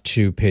have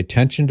to pay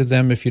attention to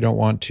them if you don't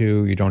want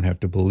to. You don't have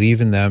to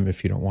believe in them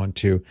if you don't want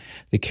to.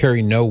 They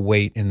carry no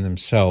weight in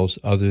themselves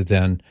other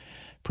than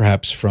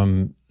perhaps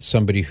from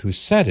somebody who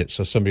said it.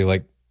 So somebody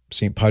like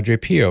St. Padre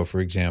Pio, for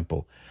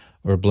example,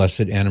 or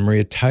Blessed Anna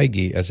Maria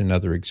Taigi as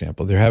another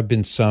example. There have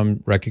been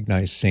some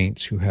recognized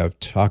saints who have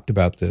talked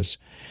about this.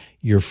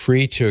 You're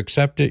free to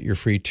accept it. You're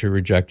free to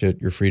reject it.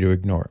 You're free to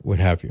ignore it, what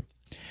have you.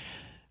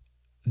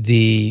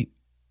 The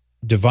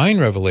divine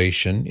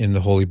revelation in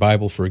the Holy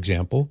Bible, for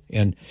example,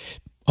 and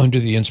under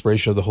the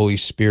inspiration of the Holy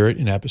Spirit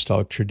in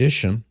apostolic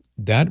tradition,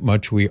 that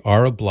much we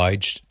are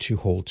obliged to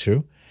hold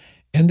to.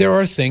 And there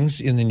are things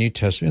in the New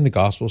Testament, in the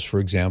Gospels, for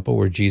example,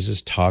 where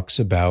Jesus talks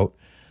about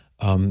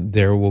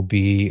there will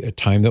be a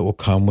time that will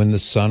come when the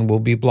sun will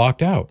be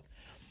blocked out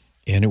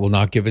and it will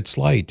not give its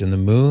light, and the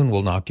moon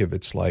will not give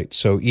its light.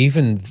 So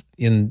even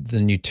in the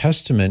New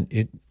Testament,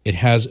 it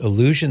has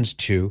allusions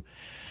to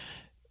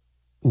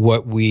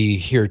what we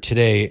hear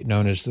today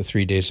known as the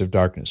 3 days of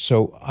darkness.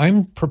 So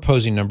I'm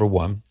proposing, number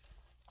one,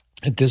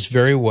 that this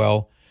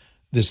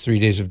 3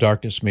 days of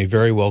darkness may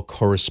very well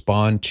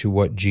correspond to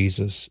what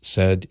Jesus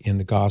said in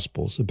the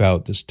Gospels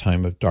about this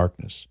time of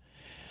darkness.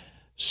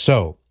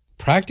 So,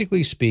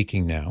 practically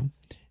speaking now,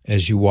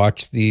 as you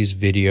watch these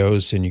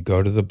videos and you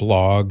go to the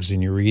blogs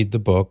and you read the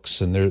books,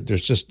 and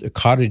there's just a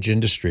cottage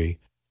industry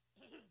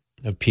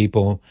of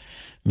people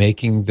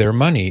making their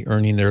money,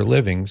 earning their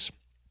livings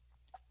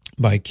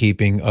by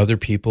keeping other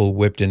people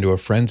whipped into a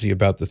frenzy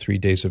about the 3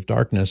 days of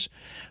darkness,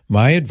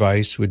 my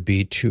advice would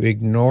be to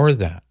ignore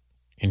that.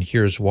 And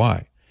here's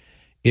why.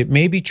 It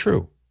may be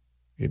true.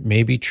 It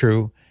may be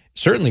true.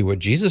 Certainly what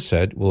Jesus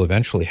said will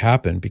eventually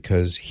happen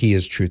because he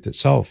is truth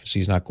itself, so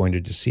he's not going to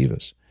deceive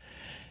us.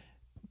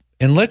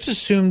 And let's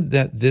assume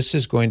that this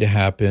is going to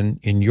happen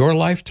in your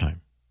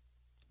lifetime.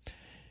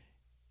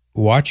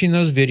 Watching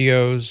those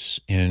videos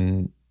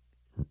and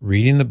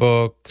reading the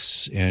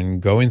books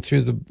and going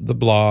through the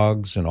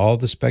blogs and all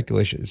the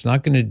speculation, it's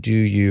not going to do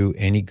you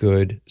any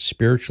good,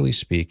 spiritually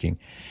speaking.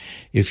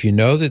 If you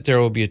know that there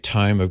will be a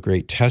time of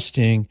great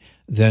testing,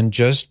 then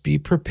just be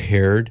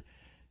prepared,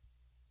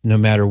 no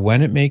matter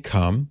when it may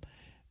come,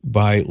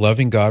 by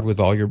loving God with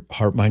all your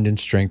heart, mind, and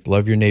strength.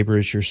 Love your neighbor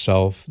as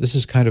yourself. This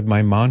is kind of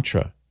my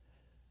mantra.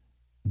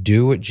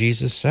 Do what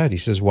Jesus said. He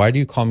says, why do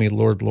you call me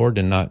Lord, Lord,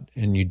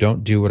 and you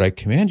don't do what I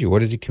command you? What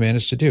does he command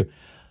us to do?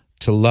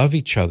 To love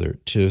each other,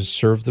 to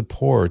serve the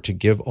poor, to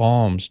give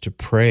alms, to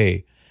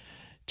pray,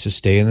 to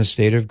stay in the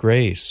state of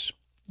grace,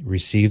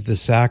 receive the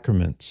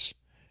sacraments,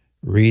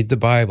 read the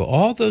Bible,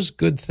 all those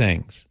good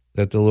things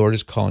that the Lord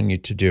is calling you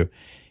to do.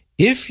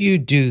 If you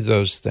do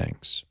those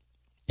things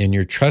and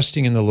you're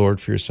trusting in the Lord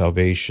for your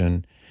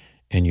salvation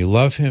and you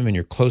love him and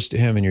you're close to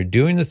him and you're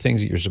doing the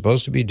things that you're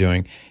supposed to be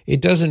doing,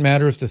 it doesn't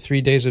matter if the 3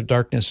 days of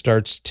darkness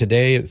starts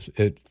today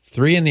at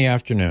 3 in the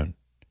afternoon,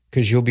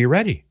 because you'll be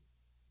ready.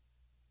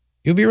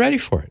 You'll be ready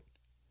for it.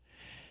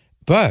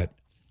 But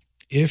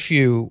if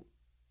you,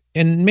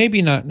 and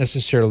maybe not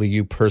necessarily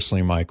you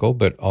personally, Michael,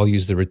 but I'll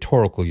use the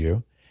rhetorical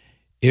you,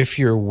 if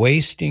you're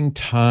wasting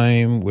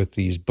time with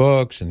these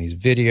books and these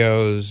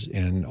videos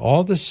and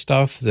all the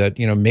stuff that,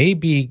 may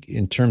be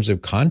in terms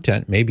of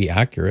content, may be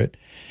accurate,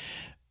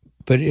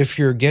 but if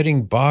you're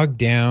getting bogged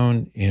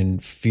down in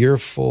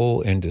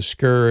fearful and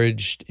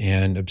discouraged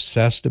and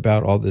obsessed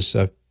about all this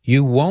stuff,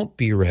 you won't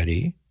be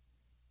ready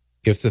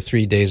if the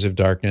 3 days of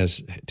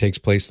darkness takes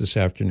place this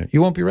afternoon.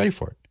 You won't be ready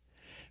for it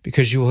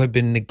because you will have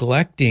been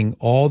neglecting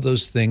all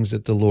those things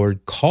that the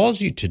Lord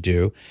calls you to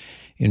do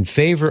in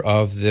favor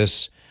of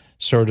this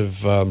sort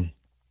of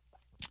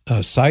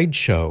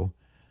sideshow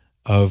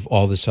of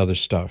all this other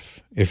stuff.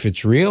 If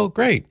it's real,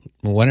 great.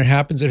 When it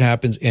happens,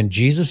 and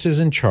Jesus is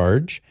in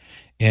charge.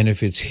 And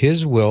if it's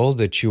his will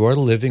that you are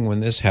living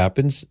when this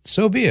happens,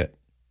 so be it.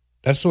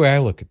 That's the way I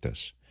look at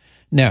this.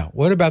 Now,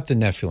 what about the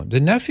Nephilim? The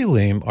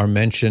Nephilim are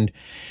mentioned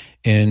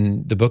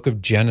in the book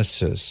of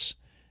Genesis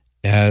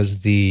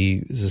as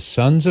the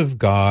sons of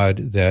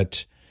God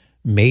that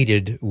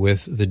mated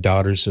with the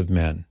daughters of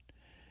men.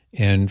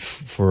 And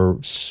for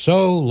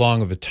so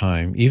long of a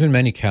time, even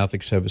many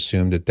Catholics have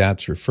assumed that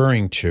that's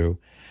referring to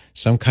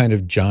some kind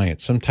of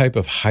giant, some type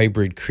of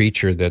hybrid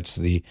creature that's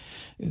the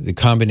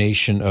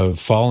combination of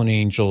fallen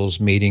angels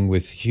mating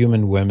with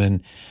human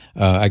women.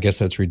 I guess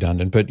that's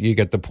redundant, but you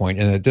get the point.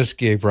 And that this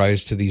gave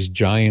rise to these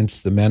giants,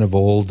 the men of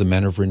old, the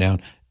men of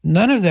renown.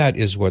 None of that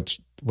is what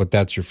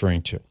that's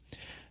referring to.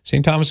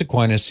 St. Thomas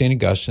Aquinas, St.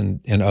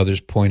 Augustine, and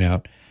others point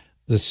out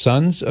the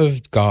sons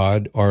of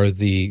God are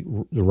the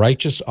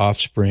righteous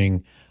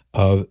offspring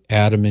of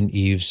Adam and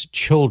Eve's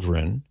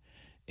children,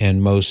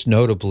 and most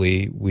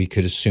notably, we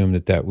could assume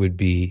that would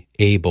be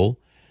Abel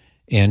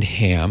and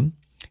Ham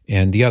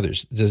and the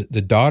others.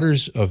 The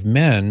daughters of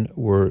men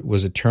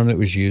was a term that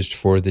was used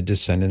for the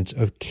descendants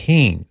of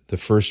Cain, the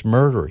first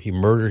murderer. He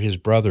murdered his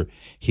brother.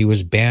 He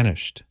was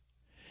banished.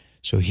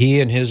 So he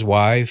and his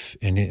wife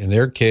and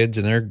their kids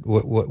and their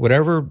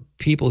whatever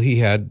people he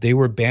had, they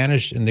were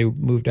banished and they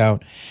moved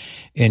out.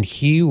 And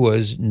he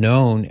was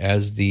known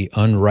as the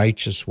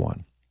unrighteous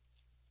one.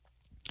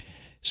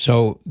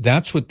 So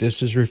that's what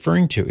this is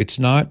referring to. It's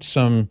not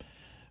some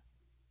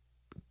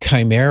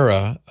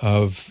chimera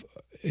of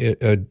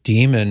a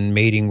demon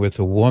mating with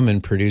a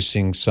woman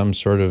producing some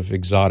sort of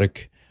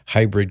exotic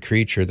hybrid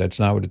creature. That's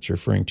not what it's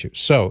referring to.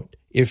 So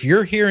if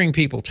you're hearing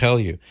people tell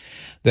you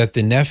that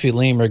the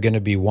Nephilim are going to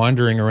be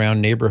wandering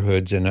around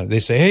neighborhoods and they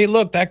say, hey,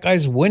 look, that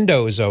guy's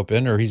window is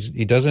open or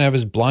he doesn't have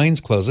his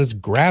blinds closed, let's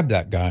grab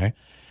that guy,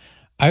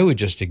 I would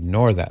just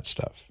ignore that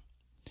stuff.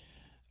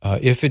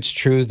 If it's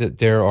true that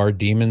there are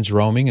demons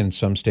roaming, and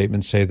some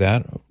statements say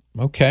that,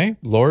 okay,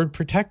 Lord,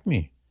 protect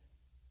me.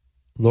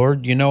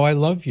 Lord, I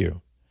love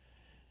you.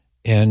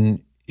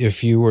 And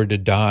if you were to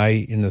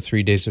die in the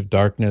 3 days of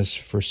darkness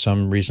for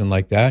some reason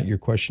like that, your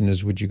question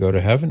is, would you go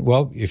to heaven?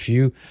 Well, if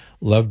you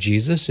love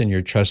Jesus and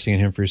you're trusting in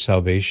him for your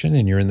salvation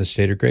and you're in the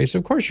state of grace,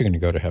 of course you're going to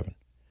go to heaven.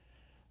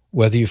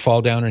 Whether you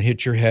fall down and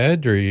hit your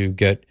head or you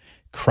get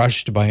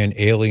crushed by an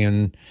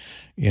alien,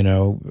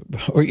 or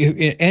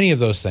any of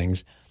those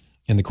things.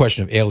 And the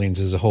question of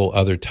aliens is a whole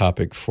other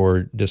topic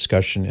for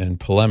discussion and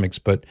polemics,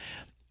 but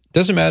it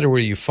doesn't matter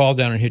whether you fall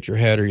down and hit your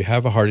head or you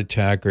have a heart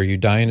attack or you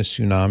die in a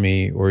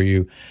tsunami or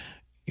you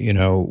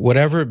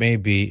whatever it may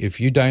be, if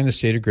you die in the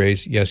state of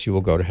grace, yes, you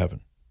will go to heaven.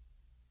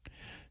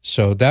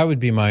 So that would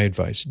be my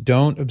advice.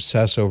 Don't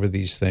obsess over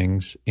these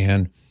things.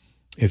 And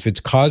if it's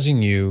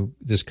causing you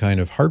this kind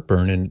of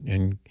heartburn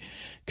and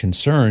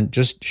concern,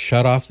 just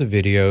shut off the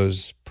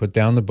videos, put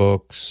down the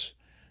books,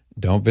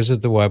 don't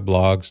visit the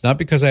weblogs. Not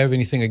because I have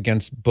anything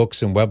against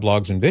books and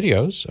weblogs and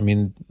videos. I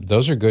mean,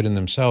 those are good in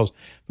themselves.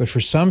 But for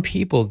some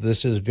people,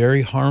 this is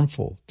very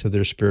harmful to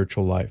their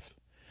spiritual life.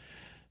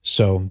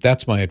 So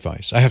that's my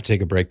advice. I have to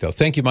take a break, though.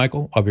 Thank you,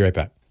 Michael. I'll be right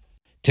back.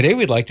 Today,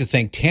 we'd like to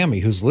thank Tammy,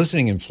 who's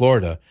listening in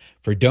Florida,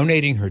 for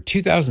donating her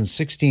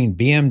 2016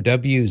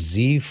 BMW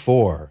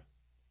Z4.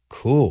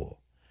 Cool.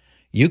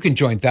 You can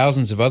join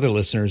thousands of other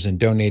listeners in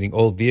donating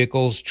old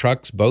vehicles,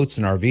 trucks, boats,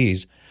 and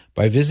RVs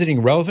by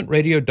visiting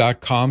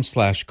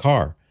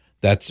relevantradio.com/car.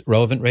 That's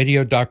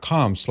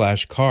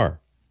relevantradio.com/car.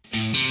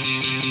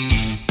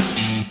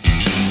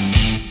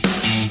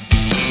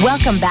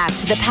 Welcome back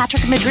to the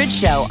Patrick Madrid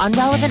Show on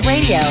Relevant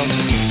Radio.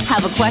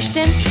 Have a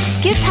question?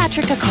 Give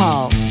Patrick a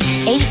call.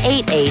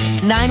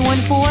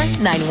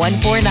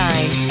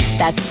 888-914-9149.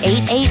 That's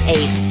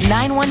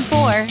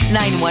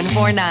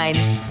 888-914-9149.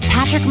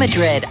 Patrick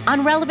Madrid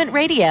on Relevant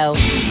Radio.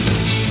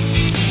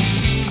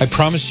 I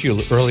promised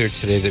you earlier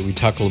today that we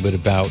talk a little bit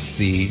about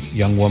the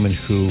young woman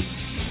who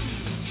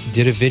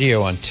did a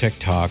video on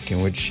TikTok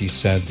in which she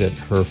said that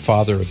her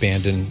father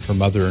abandoned her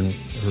mother and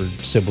her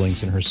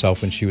siblings and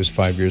herself when she was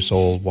 5 years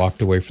old,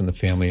 walked away from the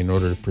family in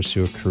order to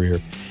pursue a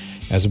career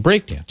as a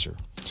breakdancer.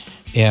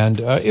 And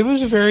it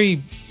was a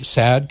very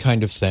sad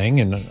kind of thing,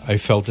 and I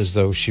felt as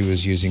though she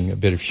was using a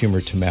bit of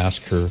humor to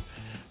mask her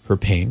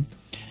pain.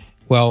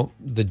 Well,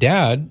 the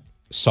dad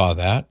saw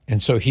that,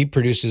 and so he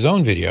produced his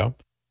own video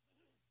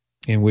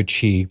in which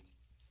he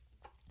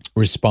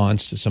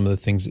responds to some of the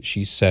things that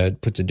she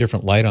said, puts a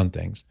different light on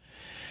things.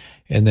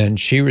 And then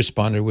she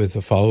responded with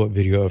a follow-up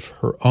video of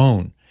her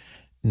own.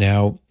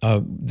 Now,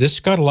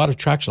 this got a lot of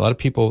traction. A lot of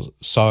people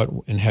saw it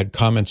and had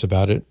comments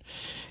about it.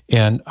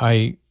 And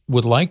I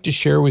would like to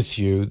share with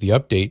you the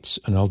updates,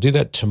 and I'll do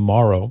that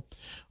tomorrow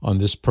on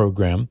this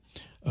program.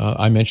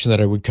 I mentioned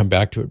that I would come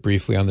back to it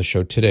briefly on the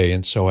show today,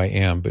 and so I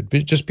am. But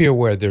just be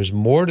aware, there's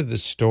more to the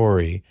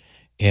story,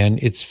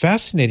 and it's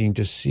fascinating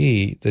to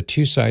see the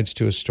two sides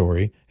to a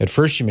story. At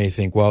first, you may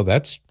think, well,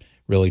 that's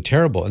really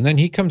terrible. And then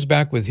he comes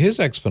back with his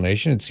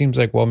explanation. It seems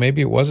like, well,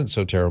 maybe it wasn't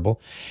so terrible.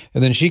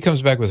 And then she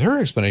comes back with her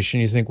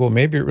explanation. You think, well,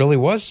 maybe it really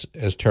was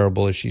as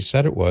terrible as she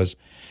said it was.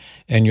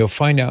 And you'll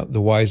find out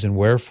the whys and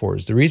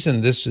wherefores. The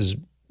reason this is,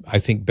 I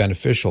think,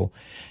 beneficial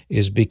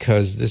is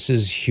because this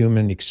is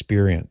human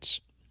experience.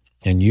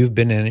 And you've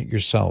been in it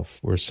yourself,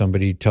 where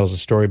somebody tells a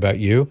story about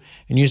you,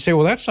 and you say,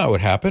 well, that's not what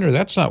happened, or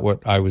that's not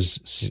what I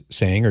was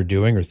saying or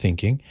doing or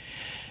thinking.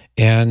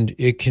 And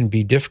it can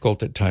be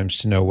difficult at times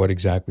to know what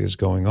exactly is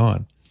going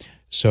on.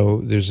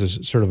 So there's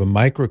a sort of a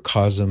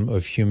microcosm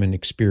of human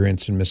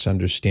experience and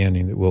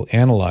misunderstanding that we'll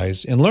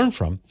analyze and learn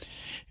from.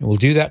 And we'll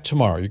do that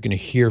tomorrow. You're going to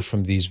hear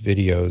from these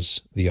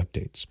videos the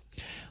updates.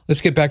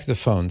 Let's get back to the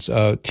phones.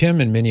 Tim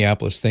in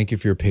Minneapolis, thank you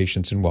for your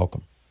patience and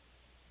welcome.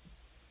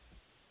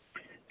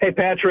 Hey,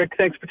 Patrick.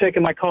 Thanks for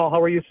taking my call.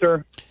 How are you,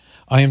 sir?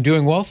 I am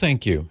doing well,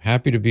 thank you.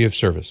 Happy to be of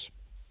service.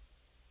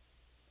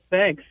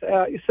 Thanks.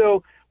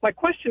 So my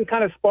question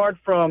kind of sparked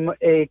from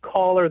a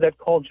caller that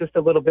called just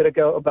a little bit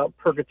ago about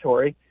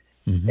purgatory.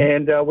 Mm-hmm.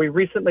 And we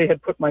recently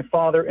had put my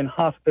father in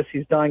hospice.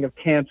 He's dying of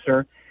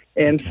cancer.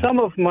 And some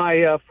of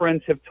my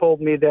friends have told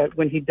me that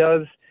when he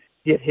does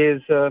get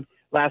his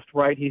last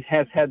rite, he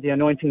has had the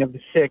anointing of the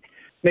sick,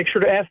 make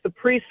sure to ask the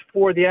priest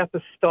for the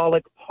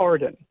apostolic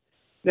pardon.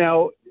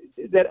 Now,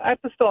 that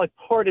apostolic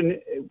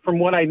pardon, from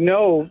what I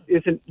know,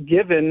 isn't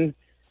given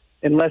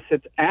unless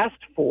it's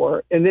asked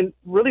for. And then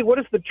really, what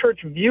does the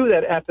church view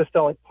that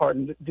apostolic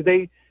pardon? Do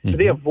they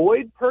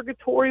avoid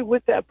purgatory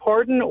with that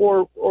pardon,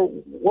 or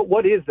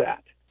what is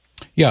that?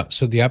 Yeah,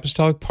 so the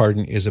apostolic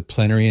pardon is a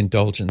plenary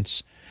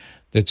indulgence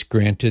that's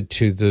granted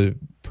to the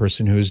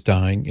person who is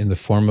dying in the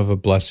form of a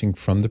blessing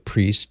from the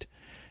priest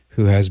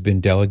who has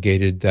been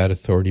delegated that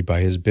authority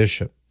by his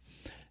bishop.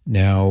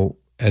 Now,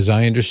 as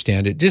I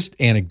understand it, just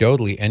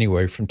anecdotally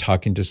anyway, from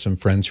talking to some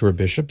friends who are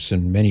bishops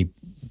and many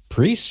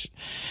priests,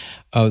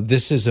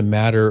 this is a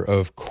matter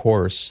of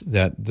course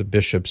that the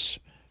bishops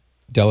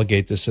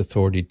delegate this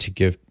authority to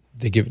give.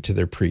 They give it to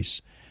their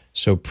priests.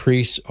 So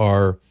priests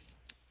are,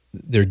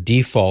 their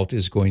default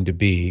is going to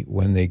be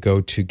when they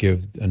go to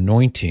give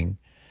anointing,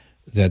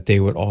 that they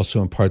would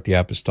also impart the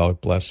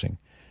apostolic blessing.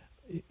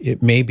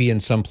 It may be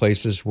in some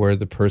places where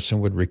the person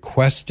would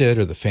request it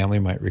or the family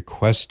might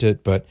request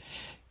it, but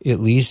at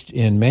least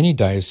in many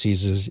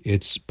dioceses,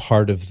 it's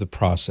part of the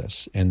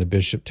process. And the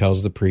bishop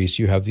tells the priest,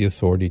 you have the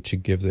authority to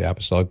give the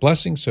apostolic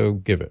blessing, so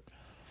give it.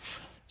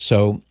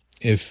 So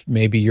if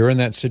maybe you're in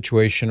that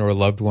situation or a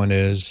loved one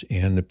is,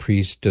 and the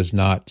priest does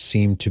not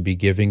seem to be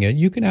giving it,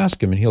 you can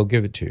ask him and he'll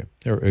give it to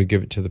you, or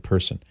give it to the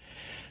person.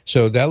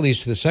 So that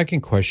leads to the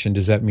second question,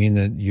 does that mean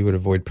that you would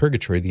avoid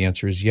purgatory? The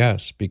answer is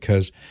yes,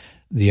 because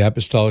the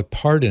apostolic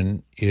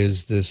pardon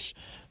is this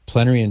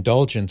plenary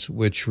indulgence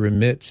which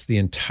remits the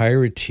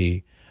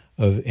entirety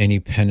of any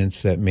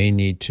penance that may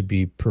need to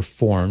be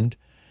performed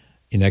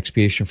in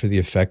expiation for the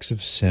effects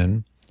of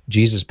sin.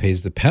 Jesus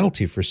pays the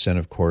penalty for sin,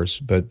 of course,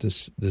 but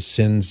the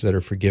sins that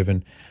are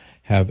forgiven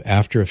have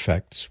after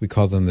effects. We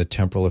call them the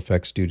temporal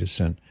effects due to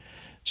sin.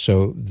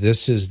 So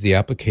this is the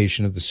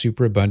application of the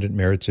superabundant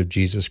merits of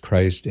Jesus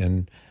Christ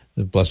and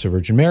the Blessed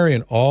Virgin Mary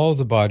and all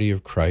the body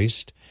of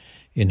Christ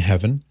in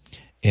heaven,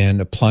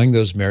 and applying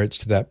those merits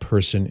to that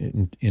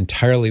person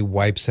entirely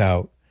wipes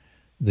out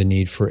the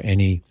need for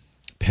any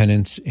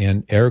penance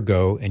and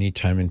ergo any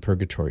time in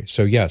purgatory.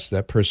 So yes,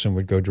 that person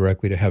would go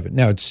directly to heaven.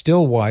 Now, it's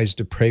still wise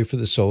to pray for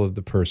the soul of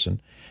the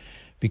person,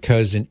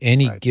 because in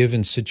any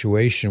given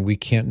situation, we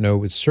can't know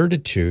with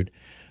certitude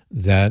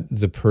that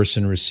the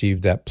person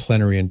received that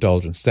plenary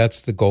indulgence.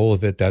 That's the goal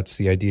of it. That's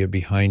the idea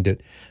behind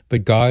it.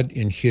 But God,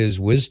 in his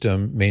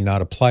wisdom, may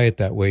not apply it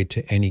that way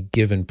to any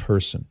given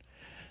person.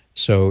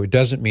 So it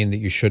doesn't mean that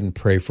you shouldn't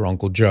pray for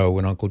Uncle Joe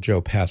when Uncle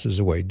Joe passes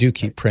away. Do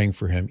keep praying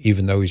for him,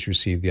 even though he's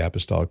received the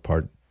apostolic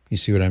pardon. You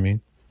see what I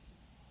mean?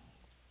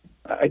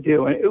 I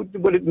do. And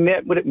would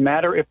it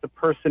matter if the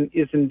person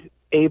isn't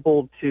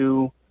able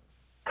to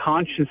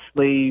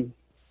consciously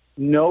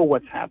know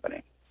what's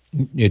happening?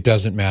 It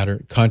doesn't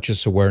matter.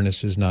 Conscious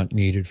awareness is not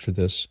needed for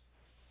this.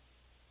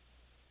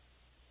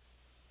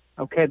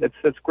 Okay,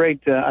 that's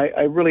great.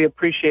 I really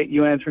appreciate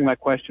you answering my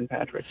question,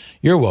 Patrick.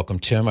 You're welcome,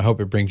 Tim. I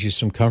hope it brings you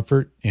some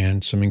comfort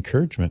and some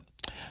encouragement.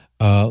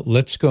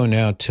 Let's go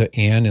now to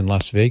Anne in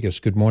Las Vegas.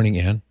 Good morning,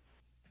 Anne.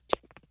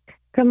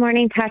 Good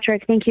morning,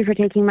 Patrick. Thank you for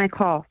taking my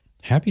call.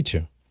 Happy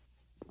to.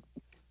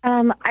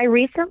 I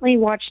recently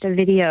watched a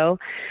video.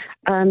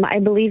 I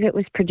believe it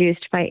was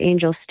produced by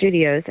Angel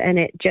Studios, and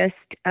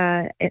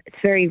it's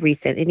very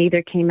recent. It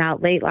either came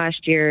out late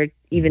last year,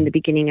 even the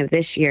beginning of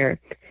this year.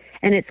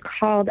 And it's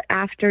called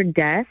After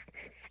Death,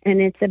 and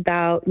it's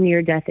about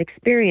near-death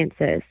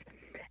experiences.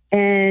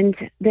 And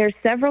there's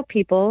several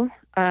people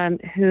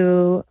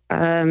who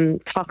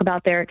talk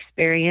about their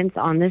experience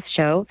on this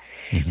show.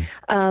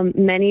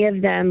 Mm-hmm. Many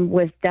of them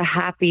with the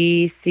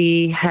happy,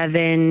 see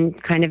heaven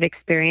kind of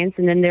experience.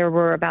 And then there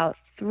were about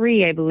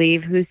 3, I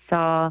believe, who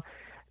saw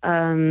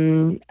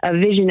a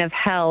vision of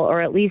hell,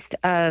 or at least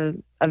a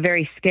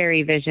very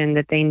scary vision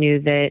that they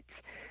knew that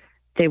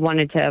they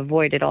wanted to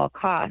avoid at all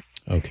costs.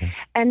 Okay.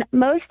 And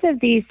most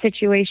of these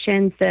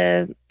situations,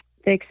 the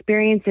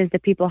experiences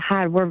that people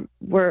had were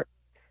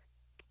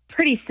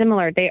pretty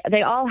similar. They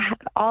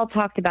all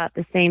talked about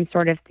the same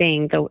sort of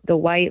thing. The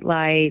white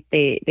light.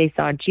 They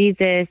saw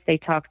Jesus. They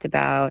talked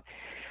about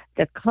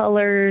the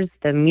colors,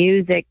 the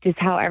music, just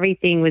how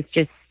everything was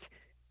just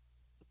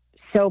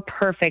so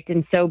perfect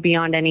and so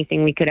beyond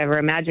anything we could ever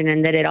imagine,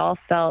 and that it all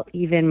felt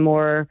even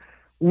more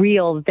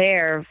real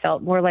there,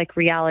 felt more like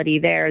reality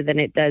there than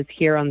it does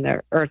here on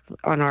the earth,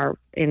 on earth.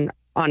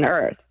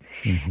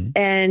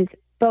 Mm-hmm.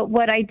 But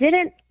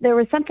there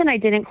was something I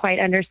didn't quite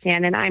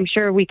understand, and I'm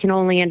sure we can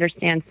only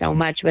understand so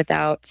much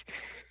without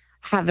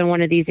having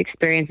one of these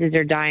experiences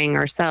or dying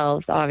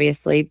ourselves,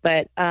 obviously.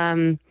 But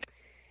only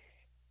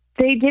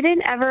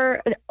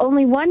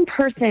one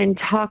person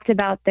talked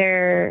about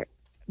there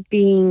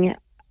being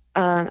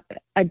a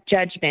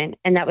judgment,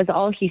 and that was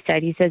all he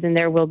said. He says, and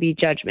there will be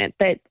judgment.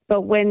 But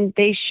when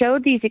they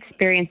showed these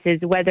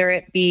experiences, whether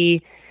it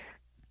be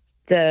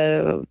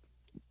the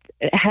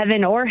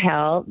heaven or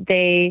hell,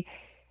 because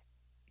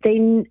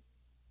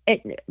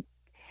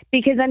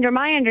under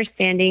my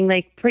understanding,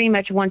 like pretty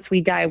much once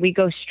we die, we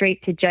go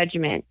straight to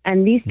judgment.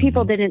 And these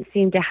people didn't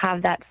seem to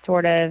have that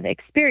sort of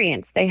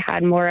experience. They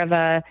had more of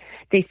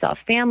they saw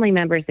family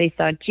members, they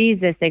saw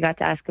Jesus, they got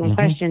to ask him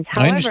questions.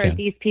 However,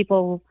 these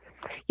people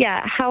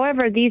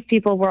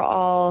were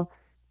all,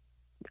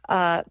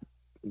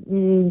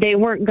 they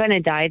weren't going to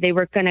die. They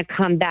were going to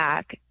come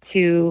back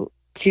to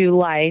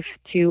life,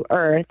 to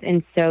earth.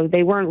 And so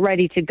they weren't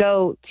ready to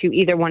go to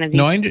either one of these.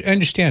 No, I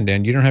understand,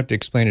 Dan. You don't have to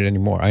explain it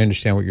anymore. I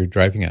understand what you're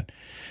driving at.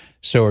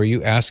 So are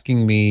you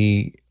asking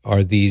me,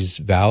 are these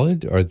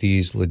valid? Are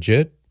these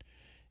legit?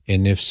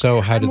 And if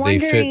so, how do they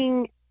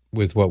fit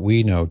with what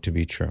we know to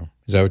be true?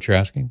 Is that what you're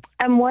asking?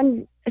 I'm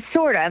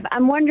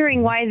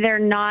wondering why they're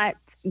not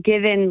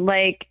given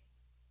like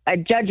a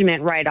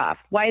judgment right off,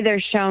 why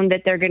they're shown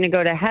that they're going to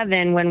go to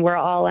heaven when we're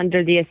all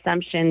under the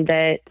assumption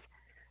that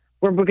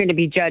we're going to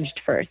be judged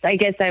first. I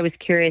guess I was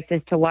curious as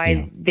to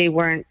why they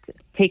weren't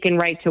taken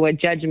right to a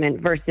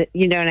judgment versus,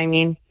 you know what I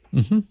mean?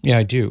 Mm-hmm. Yeah,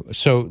 I do.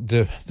 So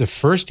the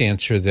first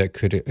answer that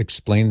could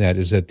explain that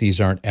is that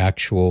these aren't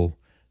actual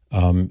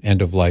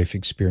end-of-life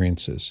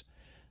experiences,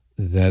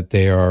 that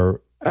they are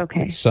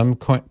some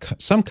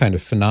kind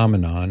of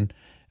phenomenon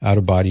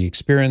out-of-body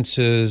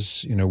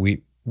experiences.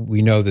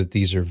 We know that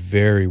these are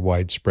very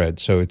widespread.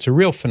 So it's a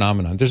real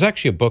phenomenon. There's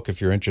actually a book,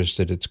 if you're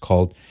interested, it's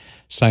called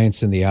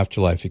Science in the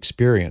Afterlife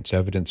Experience,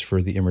 Evidence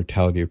for the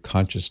Immortality of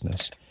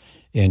Consciousness.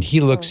 And he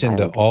looks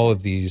into all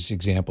of these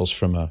examples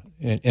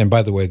and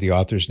by the way, the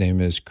author's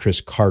name is Chris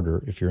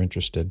Carter, if you're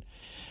interested.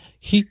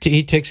 He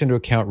takes into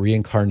account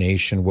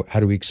reincarnation. How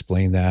do we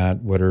explain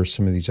that? What are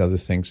some of these other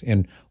things?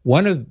 And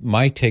one of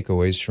my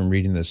takeaways from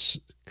reading this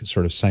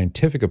sort of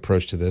scientific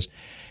approach to this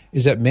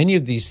is that many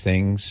of these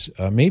things,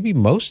 maybe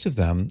most of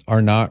them,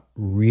 are not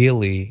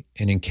really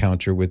an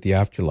encounter with the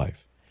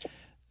afterlife.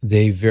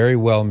 They very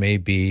well may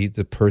be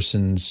the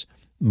person's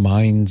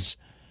mind's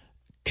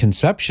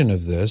conception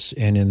of this,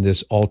 and in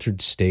this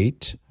altered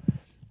state,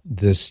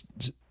 this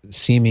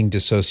seeming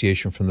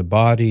dissociation from the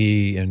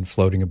body and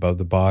floating above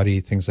the body,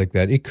 things like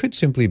that. It could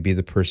simply be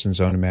the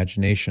person's own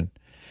imagination.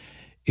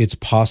 It's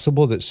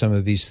possible that some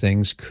of these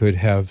things could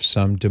have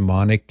some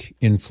demonic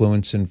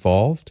influence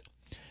involved.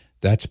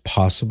 That's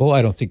possible.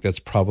 I don't think that's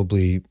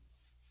probably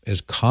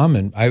as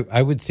common.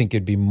 I would think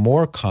it'd be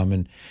more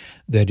common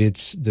that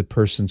it's the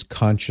person's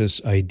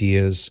conscious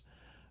ideas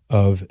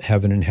of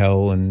heaven and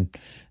hell and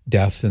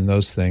death and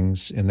those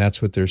things, and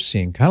that's what they're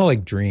seeing. Kind of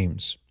like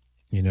dreams.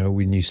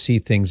 When you see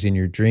things in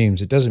your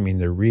dreams, it doesn't mean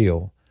they're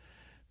real.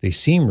 They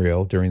seem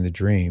real during the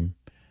dream,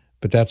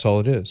 but that's all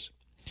it is.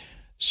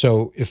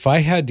 So if I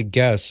had to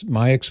guess,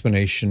 my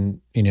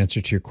explanation in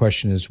answer to your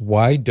question is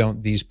why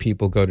don't these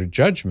people go to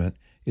judgment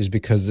is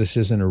because this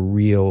isn't a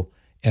real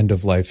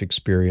end-of-life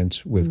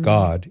experience with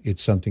God.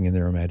 It's something in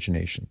their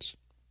imaginations.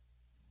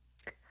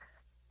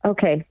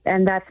 Okay,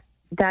 and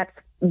that's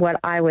what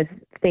I was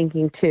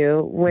thinking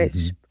too, which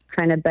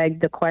kind of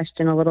begged the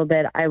question a little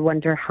bit. I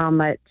wonder how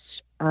much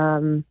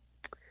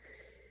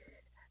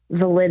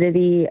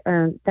validity,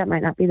 that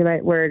might not be the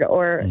right word,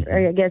 or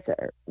I guess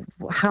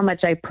how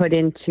much I put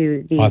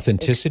into the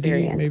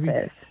authenticity, maybe?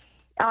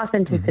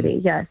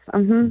 Authenticity, yes.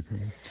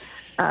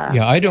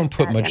 Yeah, I don't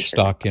put much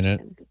stock in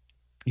it.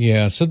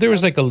 Yeah, so there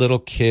was like a little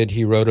kid,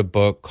 he wrote a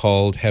book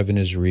called Heaven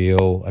is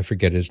Real. I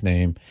forget his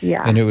name.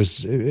 Yeah. And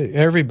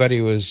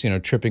everybody was,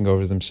 tripping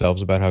over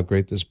themselves about how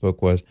great this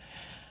book was.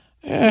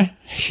 A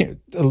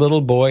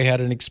little boy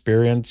had an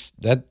experience.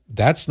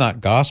 That's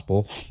not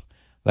gospel.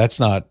 That's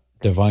not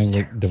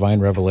divine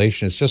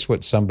revelation. It's just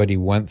what somebody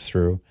went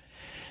through.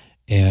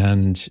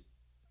 And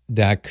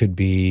that could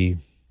be,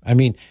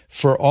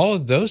 for all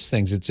of those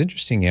things, it's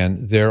interesting,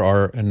 Anne, there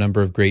are a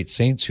number of great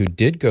saints who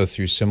did go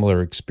through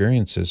similar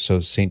experiences.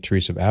 So St.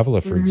 Teresa of Avila,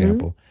 for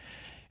example,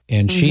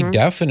 and she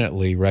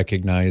definitely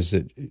recognized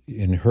that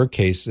in her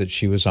case that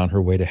she was on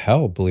her way to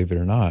hell, believe it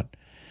or not.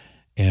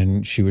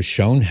 And she was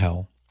shown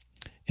hell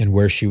and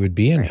where she would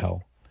be in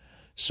hell.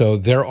 So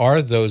there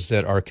are those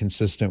that are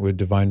consistent with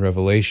divine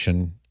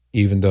revelation,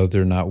 even though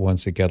they're not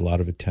ones that get a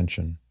lot of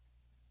attention.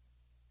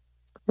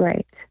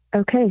 Right.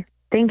 Okay.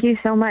 Thank you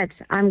so much.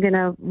 I'm going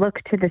to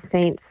look to the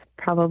saints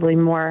probably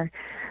more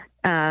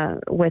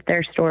with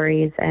their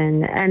stories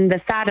and the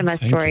Fatima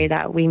story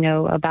that we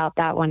know about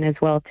that one as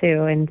well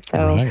too. And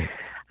so,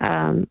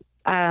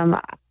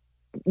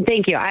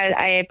 thank you.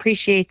 I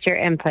appreciate your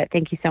input.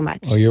 Thank you so much.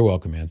 Oh, you're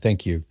welcome, man.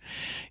 Thank you.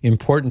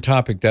 Important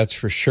topic, that's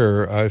for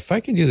sure. If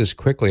I can do this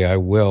quickly, I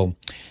will.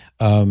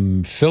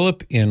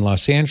 Philip in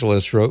Los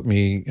Angeles wrote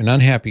me an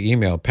unhappy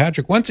email.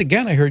 Patrick, once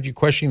again, I heard you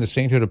questioning the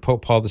sainthood of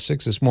Pope Paul VI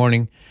this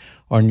morning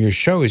on your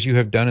show, as you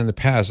have done in the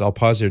past. I'll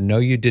pause there. No,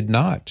 you did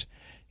not.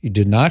 You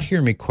did not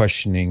hear me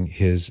questioning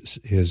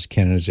his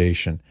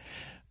canonization.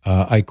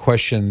 I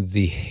questioned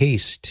the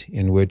haste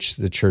in which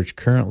the church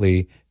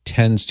currently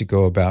tends to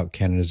go about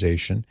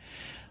canonization.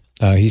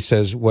 He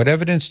says, what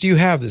evidence do you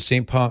have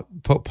that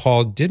Pope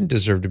Paul didn't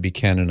deserve to be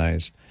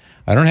canonized?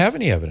 I don't have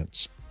any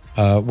evidence.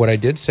 What I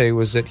did say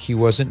was that he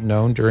wasn't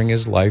known during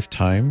his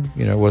lifetime.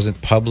 It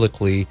wasn't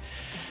publicly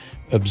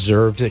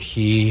observed that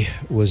he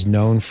was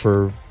known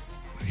for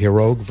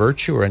heroic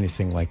virtue or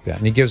anything like that.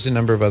 And he gives a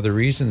number of other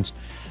reasons.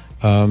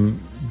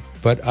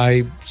 But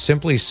I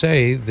simply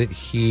say that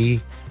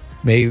he's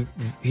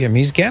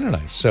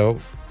canonized. So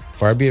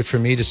far be it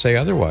from me to say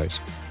otherwise.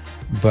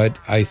 But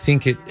I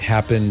think it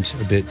happened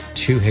a bit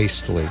too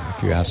hastily,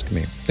 if you ask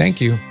me.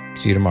 Thank you.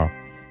 See you tomorrow.